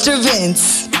and Mr.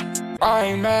 Vince. I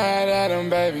ain't mad at him,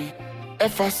 baby.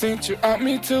 If I sent you out,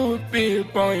 me too would be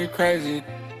up on you crazy.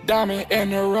 Diamond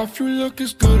in the rough, you look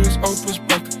as good as Oprah's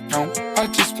bank account. I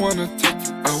just wanna take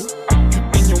you out.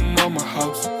 You in your mama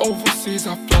house. Overseas,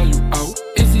 I fly you out.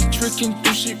 Is he tricking?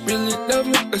 Do she really love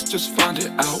me? Let's just find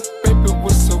it out. Baby,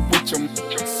 what's up with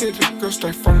your city girl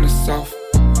straight from the south?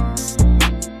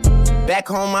 Back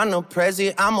home, I'm no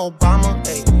president, I'm Obama.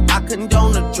 Ay. I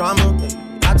condone the drama. Ay.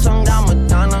 I tongue down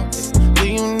Madonna. Ay. Do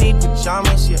you need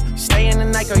pajamas? Yeah. Stay in the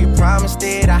night, girl, you promised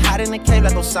it. I hide in the cave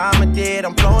like Osama did.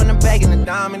 I'm blowing the bag in the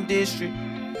diamond district.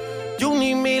 You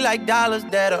need me like dollars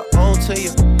that are owed to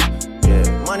you.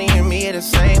 Yeah, money and me are the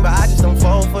same, but I just don't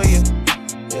fall for you.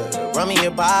 Yeah, run me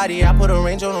your body, I put a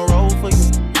range on the road for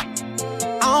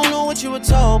you. I don't know what you were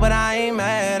told, but I ain't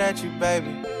mad at you,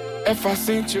 baby. If I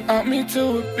sent you out, me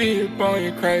too would be up on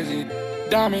you crazy.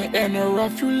 Diamond in the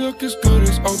rough, you look as good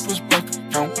as Oprah's bank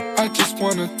account. I just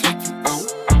wanna take you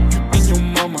out. You in your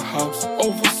mama house.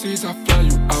 Overseas, I fly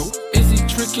you out. Is he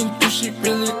tricking? Do she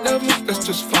really love me? Let's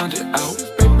just find it out.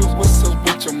 Baby, Baby, what's up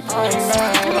with your mind? I ain't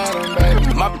mad at him,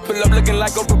 baby. My pull up looking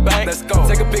like Oprah Banks. Let's go.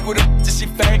 Take a pic with her till she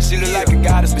faint. She look like a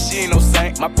goddess, but she ain't no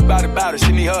saint. My body about her,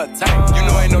 she need her a tank. You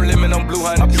know ain't no limit on blue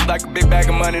honey. It's like a big bag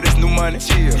of money, that's new money.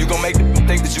 You gon' make the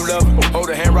think that you love her. Hold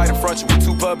her hand right in front, you we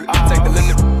too public. Take the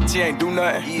limit, she ain't do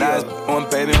nothing. Now it's on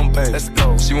baby on pay. Let's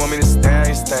go. She want me to stay, I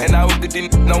ain't stay. And I hope that these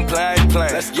don't play, I ain't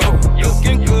playing. Let's go.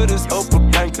 Looking good as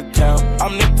Oprah bank account.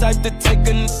 I'm the type to take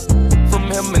a from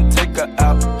him and take her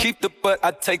out. Keep the butt,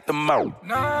 I take the mouth.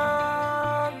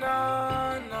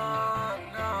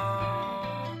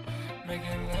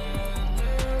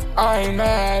 I ain't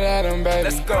mad at him, baby.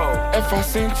 Let's go. If I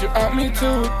sent you out, me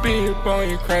too would be upon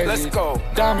you crazy. Let's go.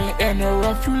 Diamond in the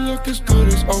rough, you look as good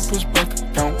as Oprah's bank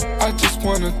account. I just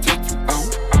wanna take you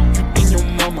out. You in your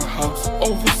mama house.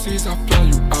 Overseas, I fly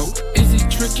you out. Is he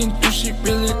tricking? Do she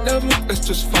really love me? Let's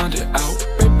just find it out.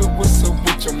 Baby, what's up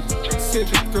with your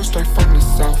city girl straight from the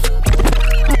south?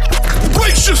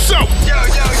 Brace yourself! Yo!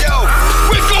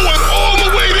 We're going all the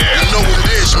way there! You know what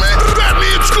it is, man.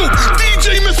 Batman Scoop,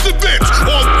 DJ Mr. Vince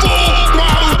on Full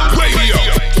Throttle Radio.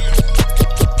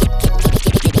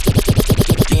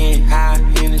 Getting high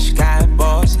in the sky,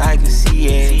 boss, I can see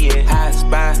it. Hot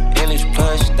spot in this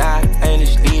plush dot, and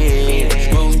it's lit.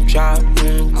 Smooth chop,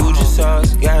 Gucci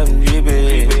sauce, got them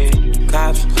drippin'.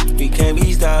 Cops, we can't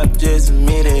be stopped, just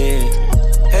admit it.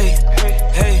 Hey.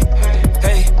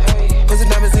 Put the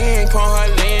diamonds in, call her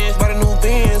lens. Bought a new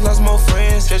Benz, lost more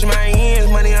friends. Stretch my ends,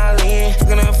 money all in.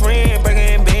 Looking at a friend,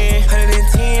 breaking in bend.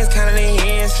 110s, counting in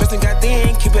ends. Trustin' got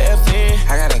thin, keep it FN.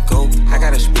 I gotta go, I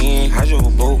gotta spin. I drove a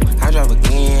boat, I drive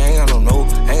again. I ain't got no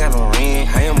note, I ain't got no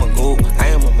rent. I am a goat, I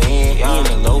am a man. We in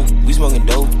the low, we smoking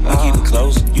dope. We keep it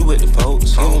close, you with the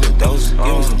folks. Give me the dose,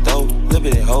 give me some dope. Little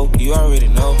bit of hope, you already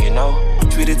know, you know.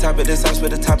 Treat the top of the sauce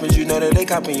with the toppings, you know that they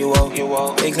copping you off.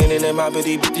 They cleaning them out, but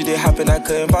these bitches they hopping, I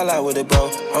couldn't fall out with it,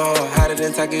 bro. Hotter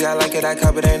than Taki, I like it, I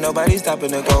cop it, ain't nobody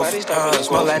stopping the go.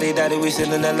 Smoke like they daddy, we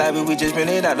sitting in the lobby, we just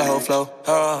rented out the whole flow.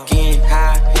 Getting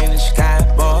high in the sky,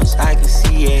 boss, I can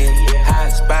see it. Hot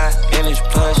spot in this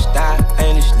plush dot,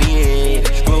 and it's lit.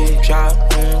 Screw chop,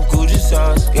 Gucci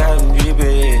sauce, got them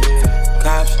drippin'.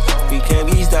 Cops, we can't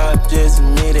be stopped, just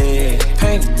admit it.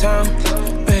 Paint the town,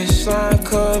 baseline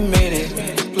committed.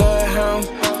 Bloodhound,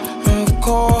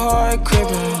 cold hard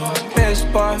crippin'. Best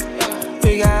spot,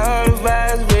 we got all the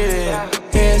vibes with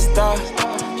it. Head start,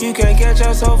 you can't catch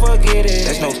us, so forget it.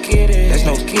 There's no kidding, there's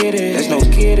no kidding, there's no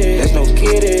kidding, there's no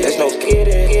kidding, there's no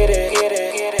kidding.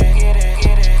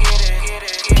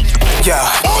 Yeah.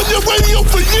 On your radio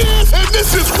for years, and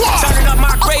this is why. Turning up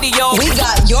my radio. We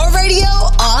got your radio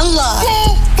on lock.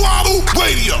 Full Throttle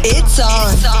Radio. It's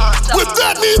on. With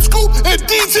Batman Scoop and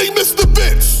DJ Mr.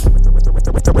 Vince.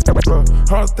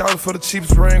 100,000 for the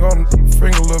cheapest ring on the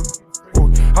finger, look.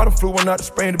 I done flew one out to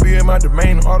Spain to be in my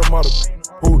domain automata.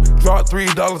 Dropped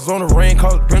 $3 on the ring,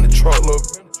 called it been the truck, look.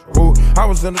 I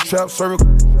was in the trap circle,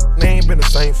 they ain't been the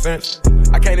same since.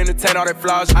 I can't entertain all that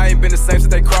flaws. I ain't been the same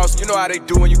since they crossed. You know how they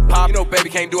do when you pop. You know baby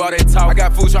can't do all that talk. I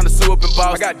got fools trying to sue up in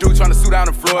Boston. I got dudes trying to sue down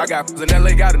the floor. I got in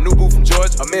LA, got a new boo from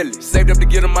Georgia, a milli. Saved up to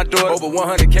get on my door. Over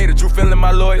 100K to Drew feeling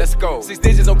my lawyer. Let's go. 6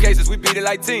 digits on cases, we beat it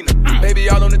like Tina. Baby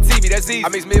all on the TV, that's easy. I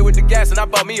mix meal with the gas and I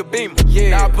bought me a Beamer. Yeah.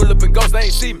 Now I pull up and ghost, they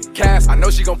ain't see me. Cass, I know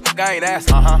she gon' fuck, I ain't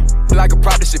asking. Feel like a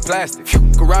prop, this shit plastic.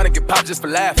 Go around and get popped just for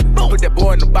laughing. Put that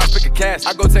boy in the box, pick a cash.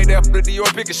 I go take that for the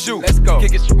Dior, pick a shoe. Let's go.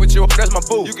 Kick it with you, that's my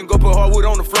boo. You can go put hardwood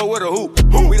on the floor with a hoop.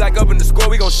 We like up in the score,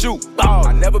 we gon' shoot.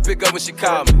 I never pick up when she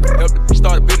call me. Help the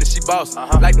start a business, she boss.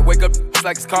 Like to wake up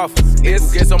like it's coffee.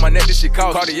 Who gets on my neck, this shit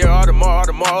cost. Cartier, all the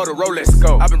Rolex.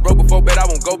 Go. I've been broke before, bet I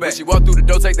won't go back. When she walk through the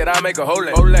door, take that I make a hole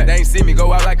at. They ain't see me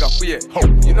go out like a yeah.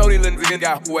 You know these little niggas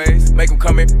got ways. Make them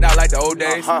come in, not like the old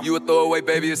days. You a throwaway,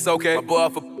 baby, it's okay. My boy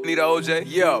off a need a OJ.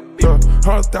 Yeah.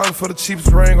 100,000 for the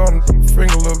cheapest ring on the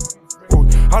finger, look.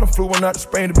 I done flew one out to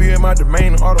Spain to be in my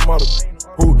domain automata.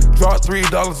 Dropped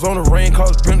 $3 on the ring,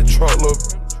 cause it's been the truck, look.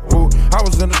 I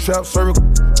was in the trap circle,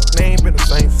 they ain't been the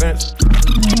same since.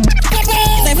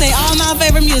 They play all my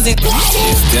favorite music.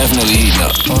 It's definitely heating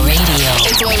up. Radio.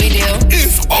 It's what we do.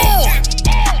 It's on.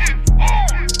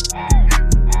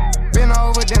 Been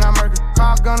over, then I murder.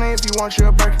 Call Gunner if you want you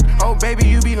a burger. Oh, baby,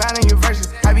 you be lying in your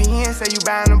verses. I be here and say you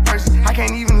buying them purses. I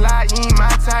can't even lie, you ain't my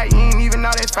type. You ain't even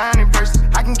know that fine in person.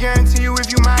 I can guarantee you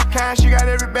if you my kind, she got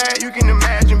every bag you can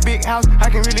imagine. Big house, I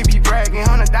can really be bragging.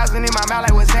 100,000 in my mouth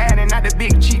like what's happening. Not the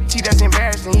big cheap tea that's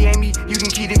embarrassing. He ain't me, you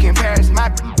can keep the comparison. My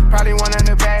probably one of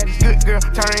the baddest. Good girl,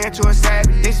 turning into a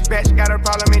savage. This bitch got a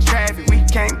problem in traffic. We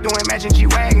can't do imagine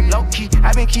G-Wagon. Low key,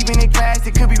 I been keeping it classy.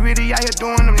 Could be really out here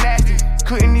doing them nasty.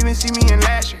 couldn't even see me in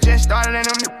last year. Just started and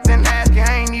them then asking.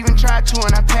 I ain't even tried to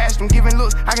and I passed them. Giving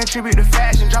looks, I contribute to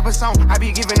fashion. Drop a song, I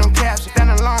be giving them caps.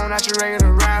 Stand alone, not your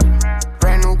regular rapper.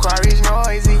 Brand new car is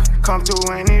noisy, come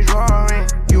through and it's roaring.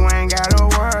 You ain't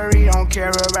gotta worry, don't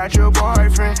care about your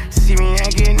boyfriend. See me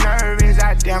and get nervous,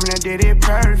 I damn near did it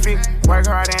perfect. Work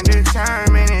hard and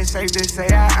determined, it's safe to say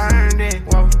I earned it.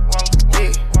 Whoa,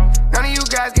 yeah. None of you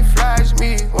guys get fly as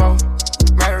me, whoa.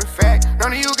 Matter of fact,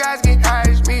 none of you guys get high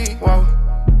as me, whoa.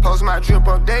 Post my drip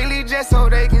up daily just so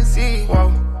they can see,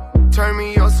 whoa. Turn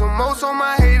me up some more so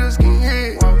my haters can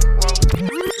hear, whoa.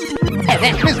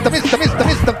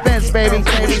 Mr. Vince, baby.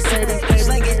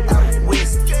 Slang it out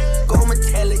west, go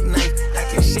metallic knife, I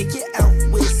can shake it out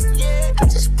west. I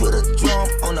just put a drum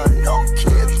on a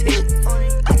no-kill tip.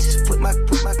 I just put my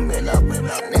man up,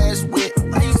 that's wet.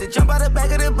 I used to jump out the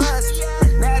back of the bus,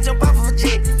 now I jump off of a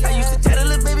jet. I used to tell the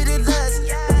little baby to lust,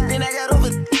 then I got over.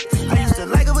 I used to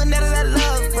like her, but now that I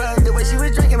love her, the way she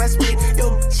was drinking my spit.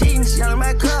 Yo, cheating, she on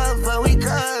my cover, we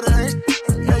cut her.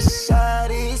 Yo,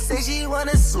 shawty say she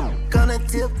wanna soup, gonna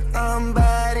tip on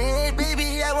body.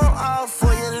 Baby, I want all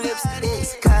for your lips.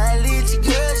 It's college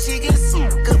girl, she can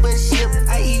soup up a ship.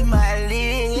 I eat my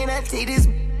leg and I take this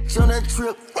on a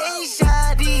trip. Hey,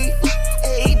 shawty,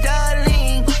 hey,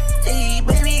 darling, hey,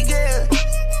 baby girl,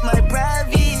 my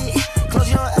private. Close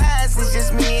your eyes, it's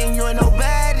just me and you and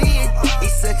nobody. They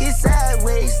suck it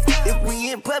sideways. If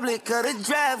we in public, cut a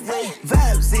driveway.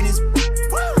 Vibes in this,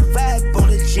 vibe on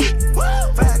the chick,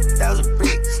 5,000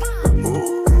 bricks.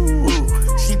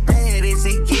 Ooh, she bad as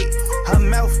it get. Her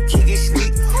mouth kicking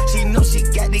sleep. She know she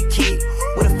got the kid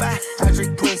with a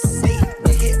 500 pussy.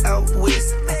 Make it out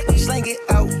west, slang it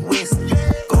out west.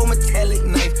 Go metallic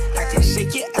knife, I can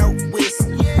shake it out west.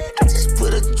 I just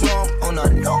put a drum on a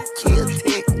no-kill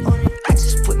tick. I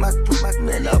just put my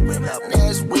man up,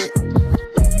 that's wet.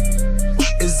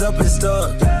 It's up and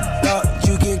stuck. Thought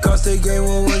you can cost the game,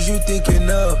 what was you thinking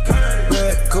of?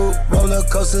 Red coupe, roller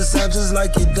coaster sound just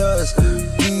like it does.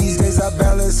 These days I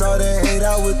balance all the hate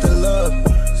out with the love.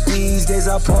 These days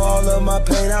I pour all of my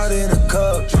pain out in a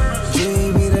cup.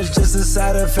 Dreamy, that's just a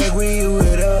side effect when you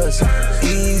with us.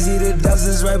 Easy, the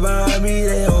dozens right behind me,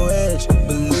 they on edge.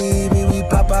 Believe me, we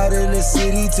pop out in the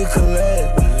city to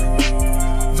collect.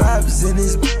 Vibes in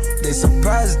this, they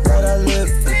surprised that I live.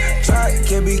 Try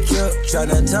can't be killed, try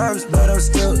 9 times, but I'm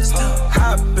still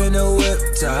hop in the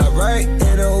whip, to hop right in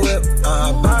the whip,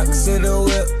 box in the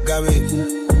whip, got me.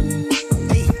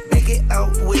 Hey, make it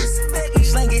out west,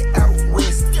 slang it out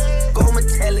west. Go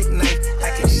metallic knife, I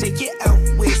can shake it out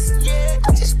west.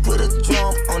 I just put a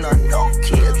drum on a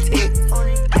no-kill tick.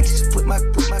 I just put my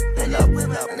man up,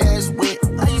 that's wet.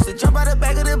 I used to jump out the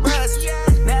back of the bus,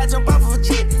 now I jump off of a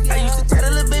jet. I used to tell the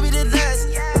little baby to lust,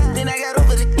 then I got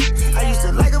over the. I used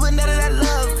to like her, but now that I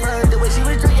love her, the way she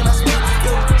was drinking my spit.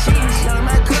 Yo, she on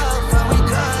my cover, we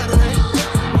cut her.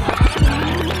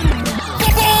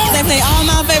 They play all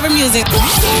my favorite music.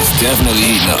 It's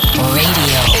definitely heating up.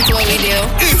 Radio. It's what we do.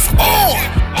 It's on.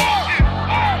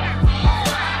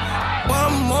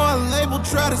 One more label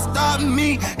try to stop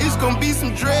me. It's gonna be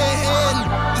some dreadhead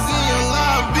niggas in your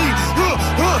lobby. You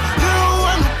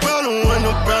don't want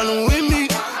no problem with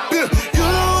me. You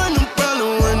don't want no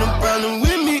problem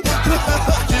with me.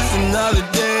 Just another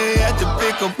day at the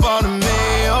pick up on the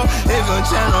mail. If I'm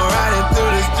channel riding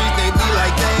through the streets, they be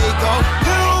like they go.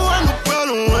 You don't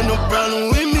want no problem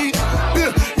with me.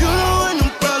 You don't want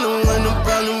no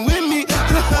problem with me.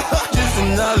 Just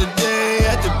another day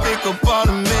at the pick up on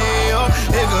the mail.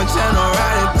 If I'm channel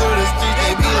riding through the streets,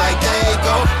 they be like they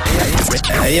go.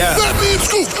 Yeah.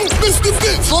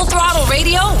 Full Throttle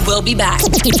Radio will be back.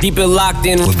 Keep it locked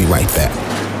in. We'll be right back.